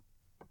yeah,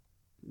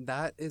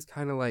 that is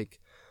kind of like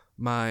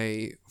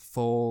my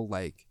full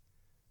like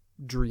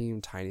dream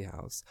tiny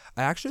house.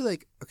 I actually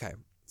like okay,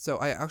 so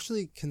I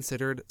actually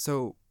considered,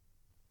 so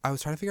I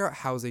was trying to figure out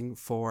housing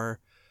for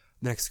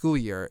next school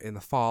year in the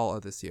fall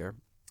of this year,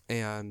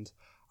 and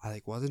I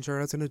like wasn't sure what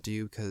I was gonna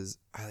do, because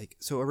I like,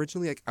 so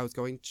originally like I was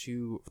going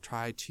to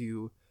try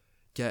to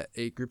get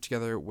a group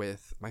together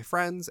with my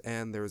friends,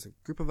 and there was a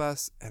group of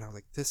us, and I was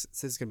like, this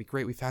is gonna be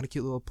great. We found a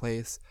cute little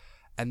place,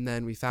 and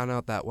then we found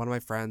out that one of my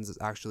friends is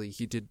actually,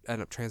 he did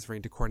end up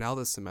transferring to Cornell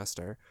this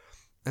semester,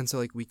 and so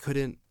like we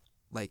couldn't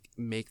like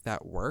make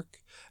that work.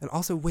 And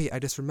also, wait, I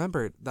just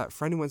remembered that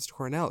friend who went to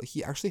Cornell,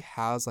 he actually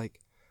has like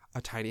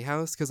a tiny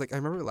house, because like I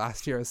remember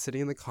last year I was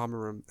sitting in the common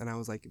room and I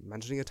was like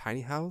mentioning a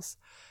tiny house,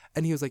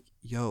 and he was like,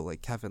 yo,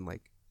 like Kevin,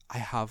 like I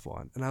have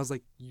one. And I was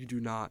like, you do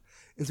not.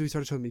 And so he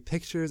started showing me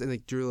pictures and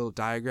like drew a little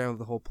diagram of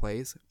the whole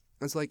place.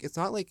 And so like it's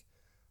not like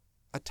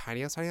a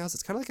tiny house.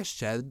 It's kind of like a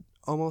shed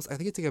almost. I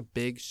think it's like a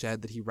big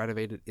shed that he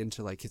renovated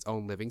into like his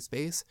own living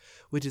space,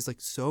 which is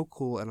like so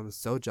cool, and I'm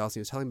so jealous.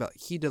 He was telling me about,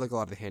 he did like a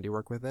lot of the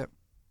handiwork with it,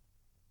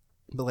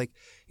 but like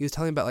he was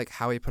telling me about like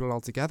how he put it all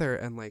together,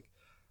 and like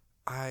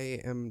I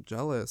am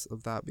jealous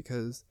of that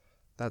because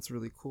that's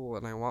really cool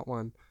and I want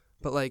one.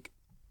 But like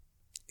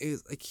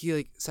is like he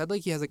like said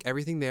like he has like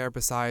everything there,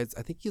 besides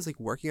I think he's like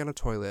working on a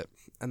toilet,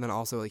 and then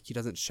also like he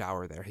doesn't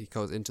shower there. He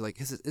goes into like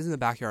his is in the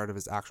backyard of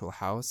his actual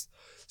house,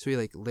 so he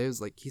like lives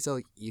like he still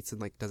like eats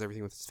and like does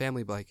everything with his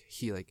family, but like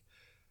he like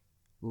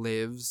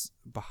lives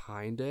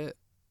behind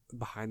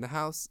the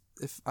house,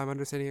 if I'm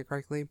understanding it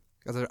correctly,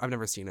 because I've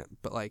never seen it.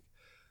 But like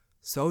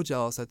so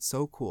jealous, that's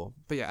so cool.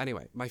 But yeah,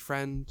 anyway, my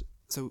friend,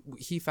 so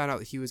he found out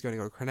that he was going to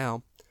go to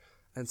Cornell,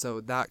 and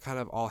so that kind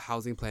of all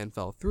housing plan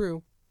fell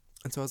through.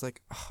 And so I was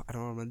like, oh, I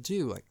don't know what I'm going to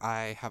do. Like,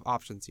 I have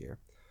options here.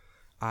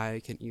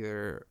 I can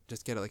either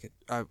just get like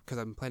because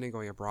I'm planning on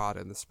going abroad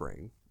in the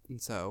spring.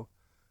 And so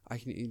I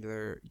can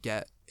either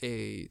get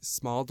a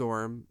small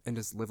dorm and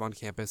just live on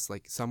campus,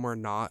 like somewhere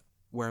not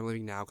where I'm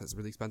living now, because it's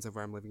really expensive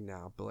where I'm living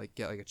now, but like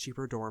get like a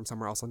cheaper dorm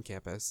somewhere else on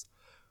campus.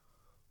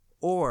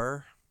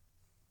 Or,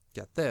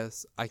 get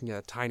this, I can get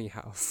a tiny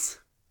house.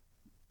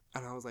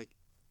 And I was like,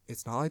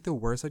 it's not like the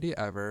worst idea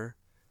ever.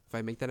 If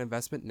I make that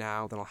investment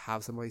now, then I'll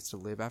have some place to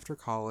live after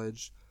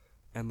college.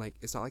 And like,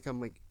 it's not like I'm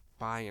like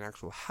buying an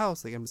actual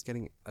house. Like I'm just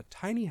getting a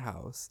tiny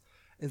house.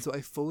 And so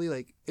I fully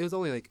like, it was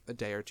only like a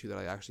day or two that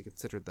I actually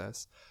considered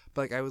this.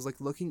 But like I was like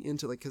looking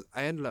into like, because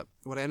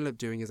what I ended up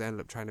doing is I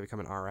ended up trying to become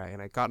an RA,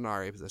 and I got an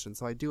RA position.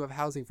 So I do have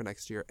housing for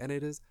next year, and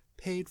it is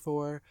paid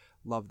for.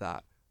 Love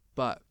that.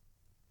 But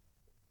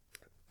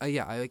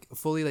yeah, I like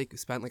fully like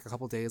spent like a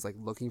couple days like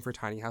looking for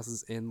tiny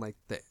houses in like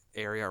the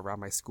area around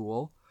my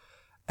school.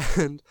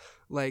 And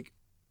like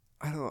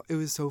I don't know, it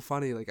was so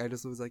funny. Like I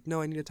just was like,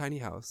 no, I need a tiny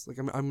house. Like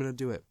I'm gonna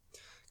do it,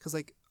 because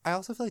like I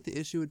also feel like the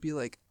issue would be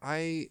like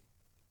I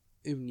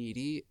am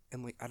needy,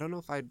 and like I don't know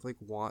if I'd like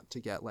want to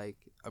get like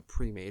a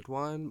pre-made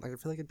one. Like I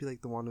feel like it'd be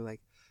like the one who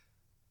like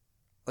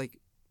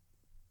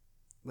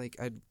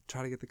I'd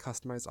try to get the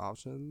customized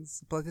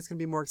options, but like it's gonna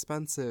be more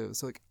expensive.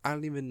 So like I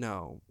don't even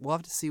know. We'll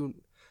have to see,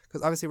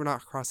 because obviously we're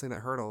not crossing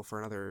that hurdle for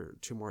another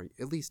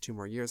at least 2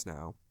 more years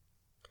now.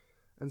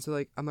 And so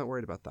like I'm not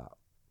worried about that.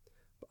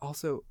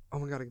 Also, oh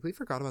my god, I completely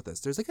forgot about this.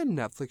 There's like a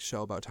Netflix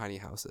show about tiny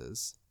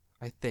houses.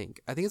 I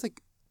think it's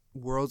like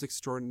World's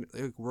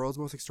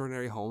Most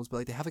Extraordinary Homes, but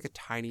like they have like a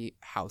tiny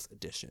house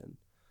edition.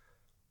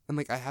 And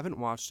like I haven't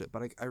watched it,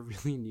 but like I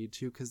really need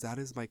to, because that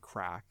is my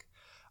crack.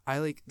 I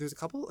like there's a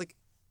couple like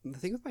the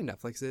thing with my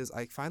Netflix is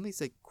I find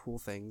these like cool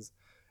things,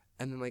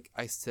 and then like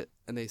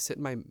they sit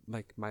in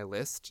my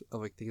list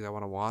of like things I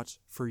want to watch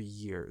for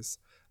years.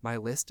 My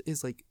list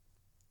is like,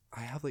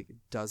 I have like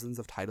dozens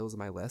of titles in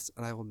my list,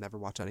 and I will never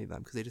watch any of them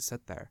because they just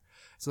sit there.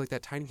 So like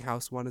that tiny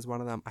house one is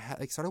one of them. I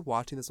like started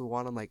watching this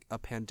one on like a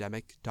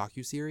pandemic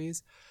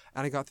docuseries,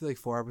 and I got through like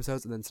 4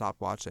 episodes and then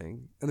stopped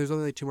watching. And there's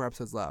only like 2 more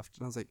episodes left,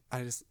 and I was like,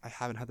 I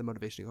haven't had the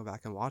motivation to go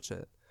back and watch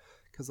it,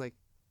 because like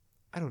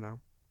I don't know.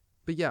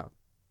 But yeah,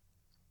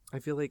 I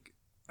feel like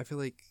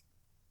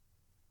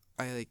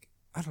I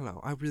don't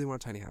know. I really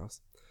want a tiny house.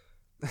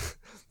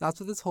 That's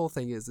what this whole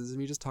thing is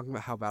me just talking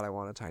about how bad I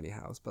want a tiny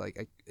house, but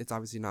like it's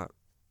obviously not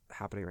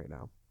happening right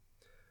now.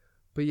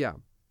 But yeah,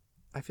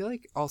 I feel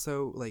like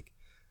also like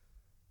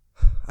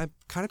I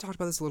kind of talked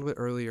about this a little bit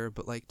earlier,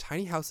 but like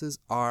tiny houses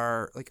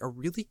are like a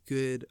really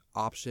good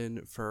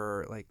option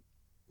for like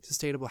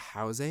sustainable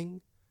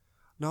housing.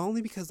 Not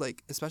only because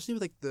like, especially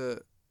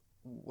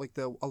with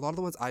a lot of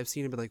the ones I've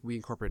seen have been like we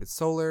incorporated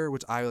solar,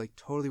 which I like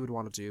totally would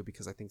want to do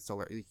because I think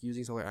solar, like,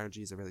 using solar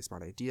energy is a really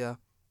smart idea.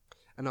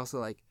 And also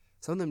like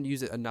some of them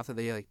use it enough that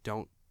they like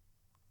don't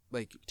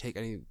like take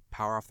any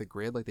power off the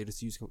grid. Like they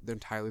just use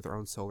entirely their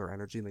own solar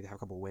energy, and they have a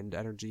couple wind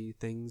energy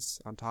things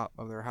on top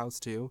of their house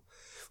too,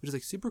 which is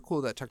like super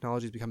cool that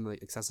technology is becoming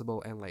like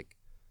accessible and like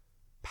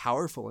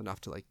powerful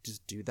enough to like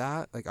just do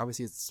that. Like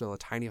obviously it's still a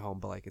tiny home,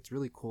 but like it's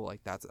really cool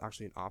like that's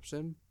actually an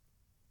option.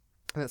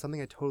 And that's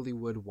something I totally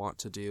would want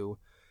to do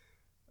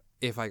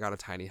if I got a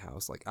tiny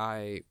house. Like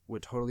I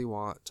would totally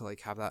want to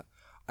like have that.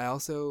 I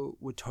also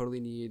would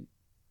totally need,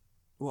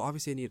 well,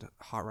 obviously I need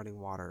hot running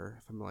water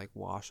if I'm gonna like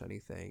wash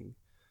anything.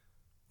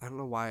 I don't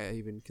know why I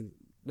even can,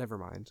 never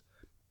mind.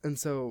 And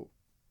so,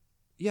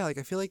 yeah, like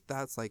I feel like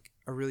that's like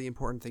a really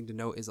important thing to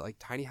note is that, like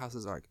tiny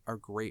houses are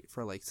great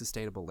for like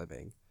sustainable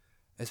living.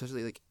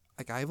 Especially like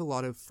I have a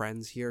lot of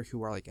friends here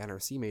who are like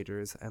NRC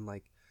majors, and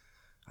like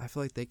I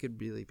feel like they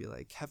could really be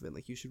like, Kevin,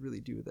 like you should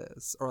really do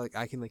this, or like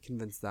I can like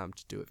convince them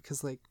to do it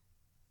because like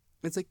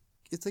it's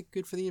like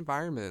good for the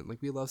environment.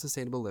 Like we love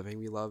sustainable living,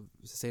 we love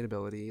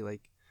sustainability,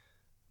 like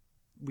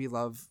we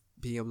love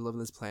being able to live on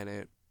this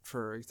planet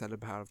for an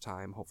extended amount of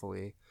time,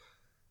 hopefully.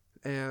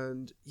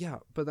 And yeah,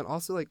 but then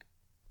also like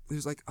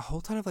there's like a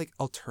whole ton of like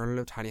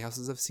alternative tiny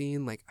houses I've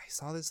seen. Like I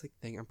saw this like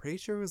thing, I'm pretty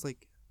sure it was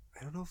like,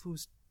 I don't know if it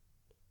was,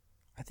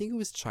 I think it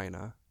was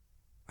China,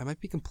 I might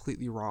be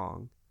completely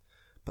wrong,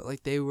 but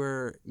like they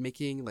were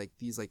making like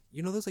these like,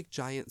 you know, those like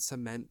giant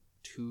cement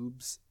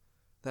tubes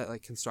that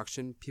like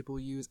construction people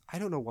use. I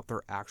don't know what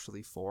they're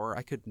actually for,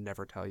 I could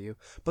never tell you,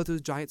 but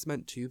those giant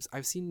cement tubes,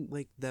 I've seen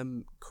like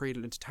them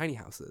created into tiny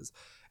houses.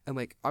 And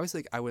like obviously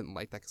like I wouldn't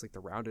like that because like the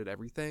rounded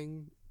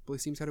everything really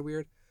seems kind of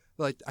weird,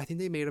 but like I think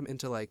they made them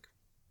into like,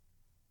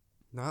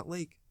 not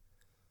like,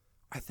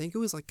 I think it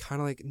was like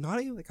kind of like not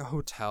even like a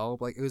hotel,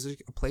 but like it was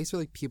like a place for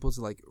like people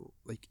to like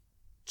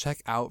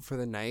check out for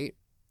the night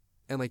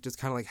and like just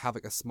kind of like have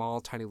like a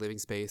small tiny living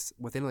space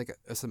within like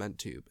a cement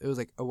tube. It was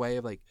like a way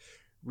of like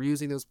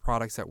reusing those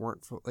products that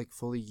weren't like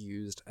fully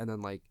used, and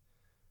then like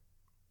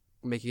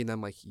making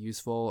them like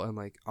useful. And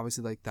like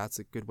obviously like that's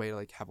a good way to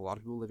like have a lot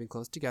of people living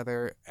close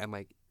together and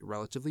like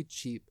relatively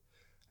cheap.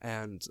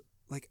 And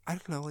like I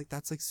don't know, like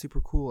that's like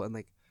super cool. And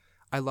like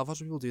I love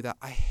watching people do that.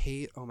 I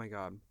hate, oh my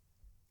god,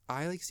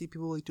 I like see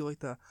people like do like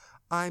the,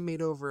 I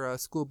made over a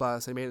school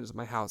bus, I made it into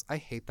my house. I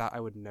hate that. I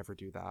would never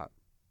do that.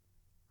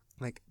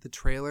 Like the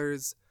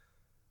trailers,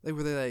 like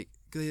where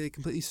they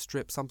completely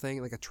strip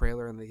something like a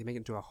trailer and they make it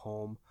into a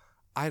home.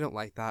 I don't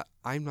like that.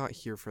 I'm not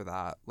here for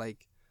that.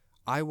 Like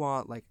I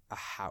want like a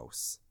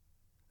house,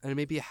 and it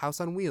may be a house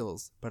on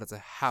wheels, but it's a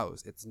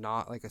house. It's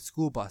not like a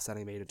school bus that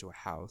I made into a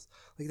house.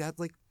 Like that's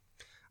like,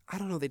 I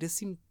don't know. They just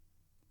seem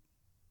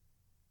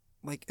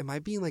like, am I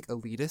being like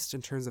elitist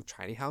in terms of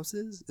tiny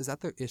houses? Is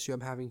that the issue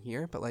I'm having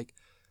here? But like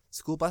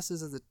school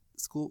buses as a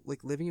school,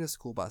 like living in a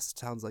school bus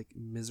sounds like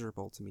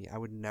miserable to me. I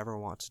would never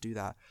want to do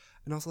that.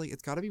 And also like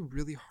it's got to be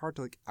really hard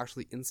to like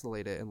actually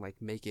insulate it and like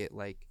make it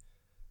like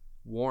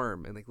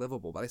warm and like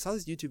livable. But I saw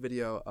this YouTube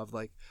video of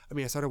like, I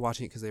mean I started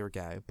watching it because they were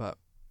gay, but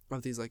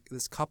of these like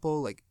this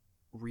couple like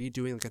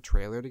redoing like a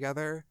trailer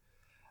together.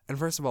 And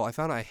first of all, I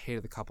found out I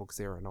hated the couple because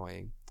they were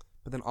annoying.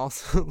 But then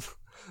also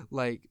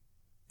like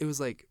it was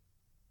like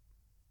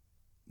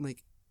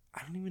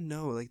I don't even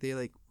know, like they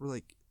like were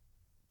like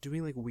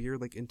doing like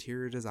weird like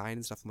interior design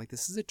and stuff. I'm like,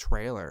 this is a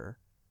trailer.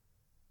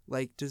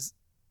 Like just,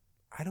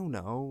 I don't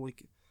know,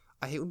 like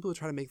I hate when people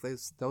try to make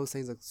those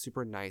things like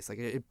super nice. Like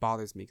it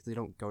bothers me because they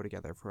don't go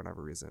together for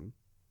whatever reason.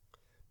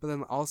 But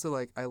then also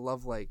like I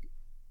love like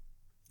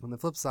on the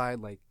flip side,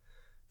 like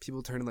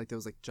people turning like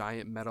those like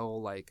giant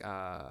metal like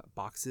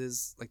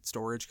boxes, like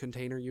storage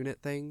container unit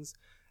things,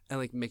 and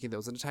like making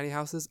those into tiny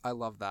houses. I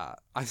love that.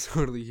 I'm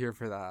totally here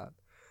for that.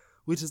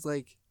 Which is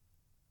like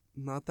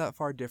not that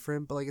far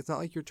different, but like it's not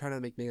like you're trying to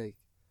make me like,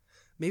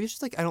 maybe it's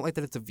just like I don't like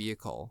that it's a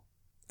vehicle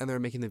and they're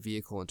making the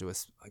vehicle into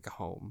like a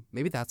home.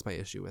 Maybe that's my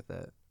issue with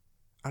it.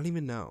 I don't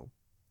even know.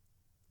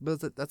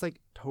 But that's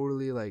like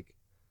totally like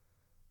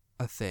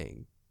a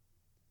thing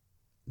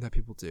that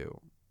people do.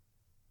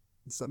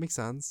 Does that make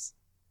sense?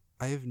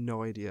 I have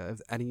no idea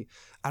if any,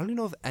 I don't even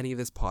know if any of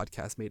this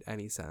podcast made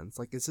any sense.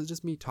 Like this is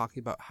just me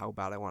talking about how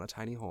bad I want a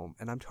tiny home,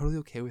 and I'm totally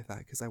okay with that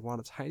because I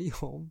want a tiny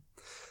home.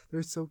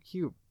 They're so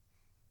cute.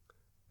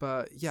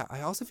 But yeah,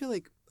 I also feel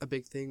like a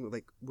big thing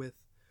like with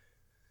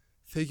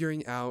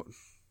figuring out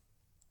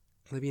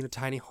living in a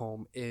tiny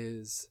home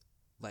is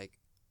like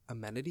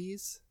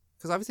amenities,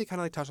 because obviously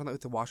kind of like touched on that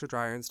with the washer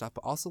dryer and stuff,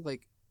 but also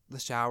like the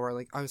shower.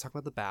 Like I was talking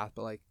about the bath,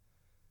 but like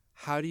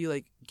how do you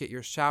like get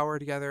your shower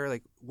together?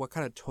 Like what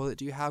kind of toilet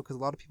do you have? Because a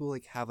lot of people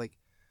like have like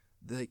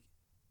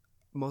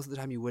most of the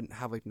time you wouldn't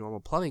have like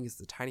normal plumbing. It's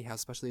the tiny house,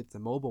 especially if the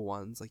mobile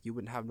ones, like you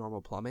wouldn't have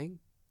normal plumbing.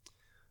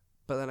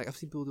 But then like I've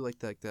seen people do like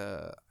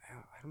the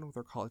I don't know what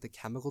they're called, like the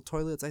chemical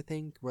toilets, I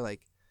think, where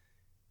like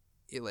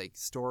it like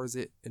stores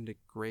it and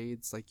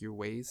degrades like your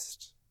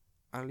waste.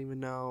 I don't even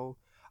know.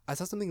 I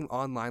saw something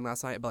online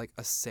last night about like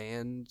a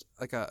sand,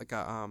 like a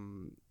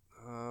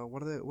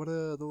what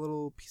are the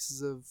little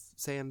pieces of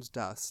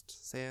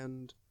dust?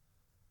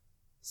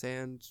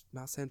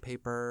 Not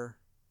sandpaper,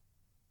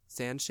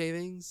 sand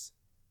shavings,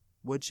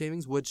 wood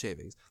shavings,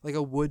 like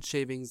a wood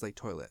shavings like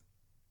toilet.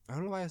 I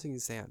don't know why I was thinking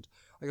sand,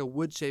 like a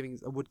wood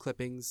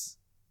clippings,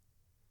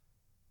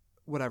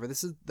 whatever.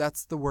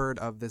 That's the word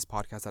of this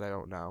podcast that I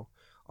don't know.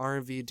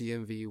 RMV,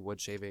 DMV,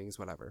 wood shavings,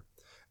 whatever,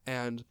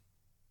 and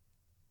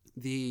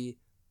the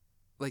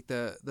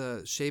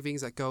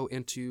shavings that go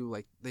into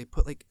like they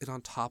put like it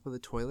on top of the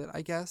toilet,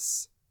 I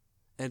guess,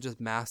 and it just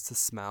masks the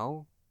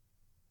smell,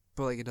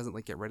 but like it doesn't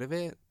like get rid of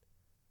it.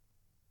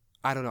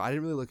 I don't know. I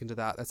didn't really look into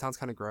that. That sounds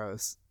kind of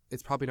gross.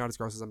 It's probably not as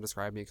gross as I'm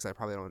describing it because I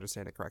probably don't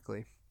understand it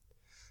correctly.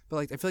 But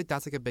like I feel like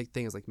that's like a big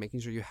thing is like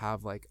making sure you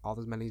have like all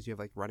those amenities. You have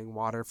like running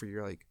water for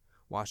your like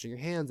washing your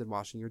hands and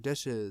washing your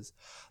dishes.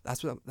 I'd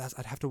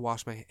have to hand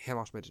wash my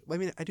dishes. Well, I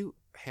mean, I do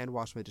hand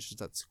wash my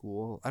dishes at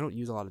school. I don't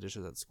use a lot of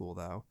dishes at school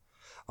though.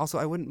 Also,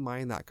 I wouldn't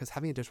mind that because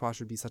having a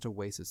dishwasher would be such a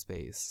waste of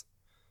space.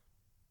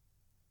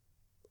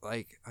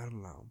 Like, I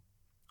don't know.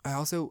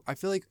 I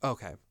feel like,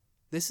 okay,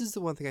 this is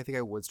the one thing I think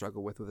I would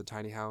struggle with a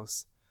tiny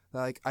house. That,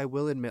 like, I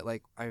will admit,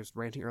 like, I was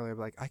ranting earlier,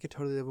 but, like, I could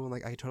totally live in one,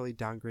 like, I could totally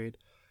downgrade.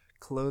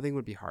 Clothing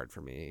would be hard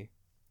for me.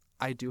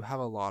 I do have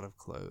a lot of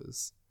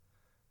clothes.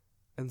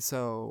 And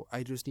so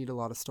I just need a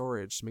lot of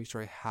storage to make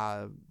sure I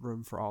have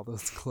room for all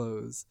those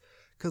clothes.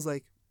 Because,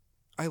 like,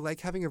 I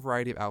like having a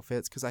variety of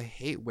outfits because I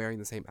hate wearing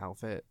the same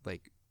outfit,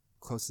 like,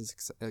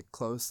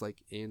 close,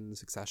 like, in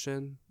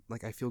succession.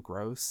 Like, I feel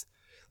gross.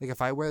 Like,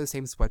 if I wear the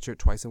same sweatshirt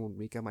twice in 1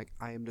 week, I'm like,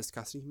 I am a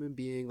disgusting human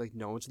being. Like,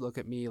 no one should look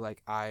at me.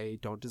 Like, I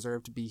don't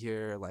deserve to be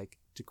here. Like,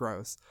 it's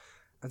gross.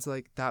 And so,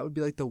 like, that would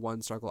be, like, the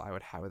one struggle I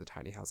would have with a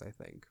tiny house, I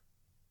think.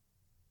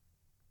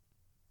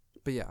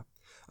 But, yeah.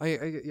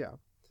 Yeah.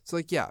 So,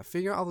 like, yeah,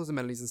 figure out all those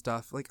amenities and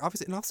stuff. Like,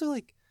 obviously, and also,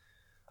 like,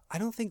 I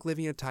don't think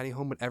living in a tiny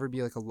home would ever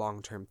be, like, a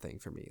long-term thing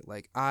for me.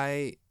 Like,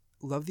 I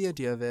love the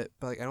idea of it,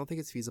 but, like, I don't think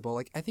it's feasible.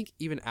 Like, I think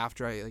even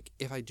after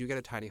if I do get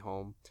a tiny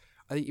home,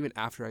 I think even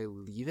after I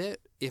leave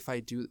it, if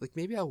I do, like,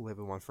 maybe I'll live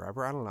in one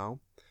forever. I don't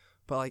know.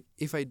 But, like,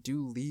 if I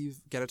do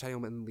get a tiny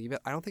home and leave it,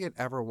 I don't think I'd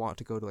ever want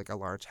to go to, like, a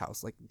large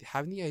house. Like,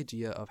 having the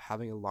idea of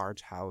having a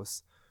large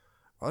house,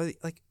 or,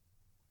 like,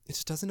 it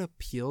just doesn't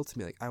appeal to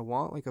me. Like, I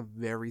want, like, a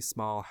very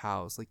small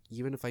house. Like,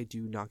 even if I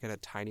do not get a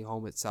tiny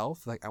home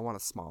itself, like, I want a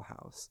small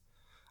house.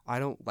 I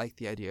don't like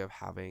the idea of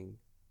having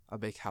a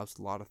big house,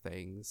 a lot of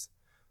things.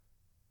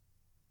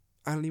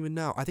 I don't even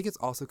know. I think it's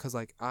also because,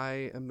 like,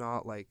 I am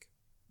not, like,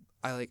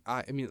 I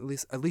mean, at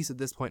least at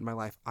this point in my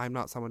life, I'm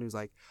not someone who's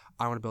like,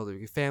 I want to build a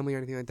big family or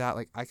anything like that.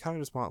 Like, I kind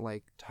of just want,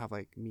 like, to have,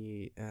 like,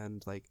 me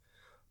and, like,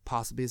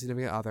 possibly a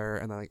significant other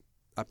and then, like,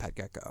 a pet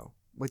gecko.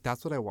 Like,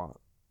 that's what I want.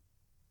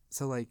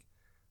 So, like,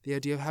 the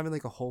idea of having,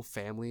 like, a whole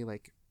family,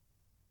 like,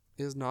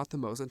 is not the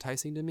most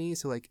enticing to me.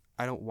 So, like,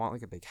 I don't want,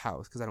 like, a big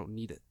house because I don't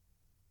need it.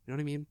 You know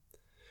what I mean?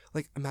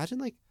 Like, imagine,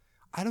 like,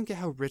 I don't get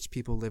how rich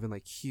people live in,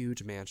 like,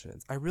 huge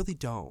mansions. I really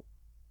don't.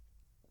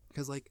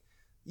 Because, like,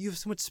 you have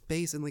so much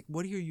space and, like,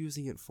 what are you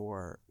using it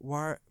for?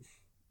 Why?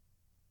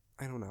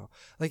 I don't know.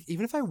 Like,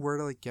 even if I were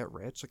to, like, get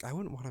rich, like, I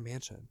wouldn't want a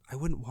mansion. I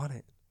wouldn't want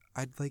it.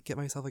 I'd, like, get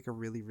myself, like, a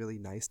really, really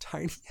nice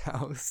tiny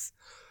house.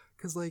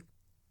 Because, like,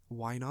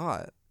 why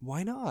not?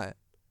 Why not?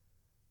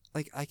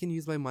 Like, I can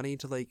use my money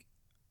to, like,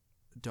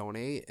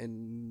 donate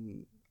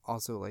and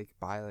also, like,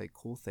 buy, like,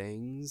 cool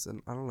things.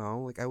 And I don't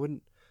know. Like, I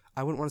wouldn't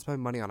want to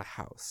spend money on a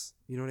house.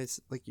 You know what it's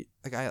like?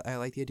 Like, I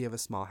like the idea of a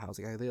small house.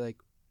 Like,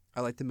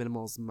 I like the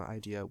minimalism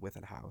idea with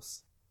a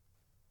house.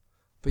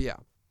 But yeah,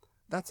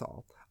 that's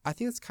all. I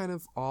think that's kind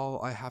of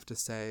all I have to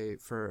say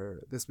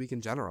for this week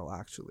in general,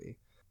 actually.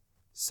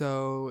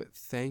 So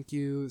thank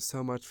you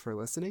so much for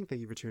listening.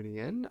 Thank you for tuning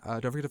in.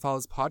 Don't forget to follow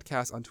this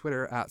podcast on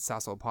Twitter at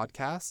SASSHOLE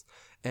Podcast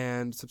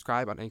and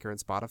subscribe on Anchor and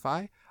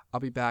Spotify. I'll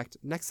be back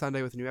next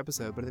Sunday with a new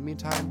episode. But in the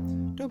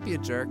meantime, don't be a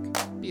jerk.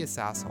 Be a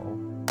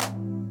sasshole.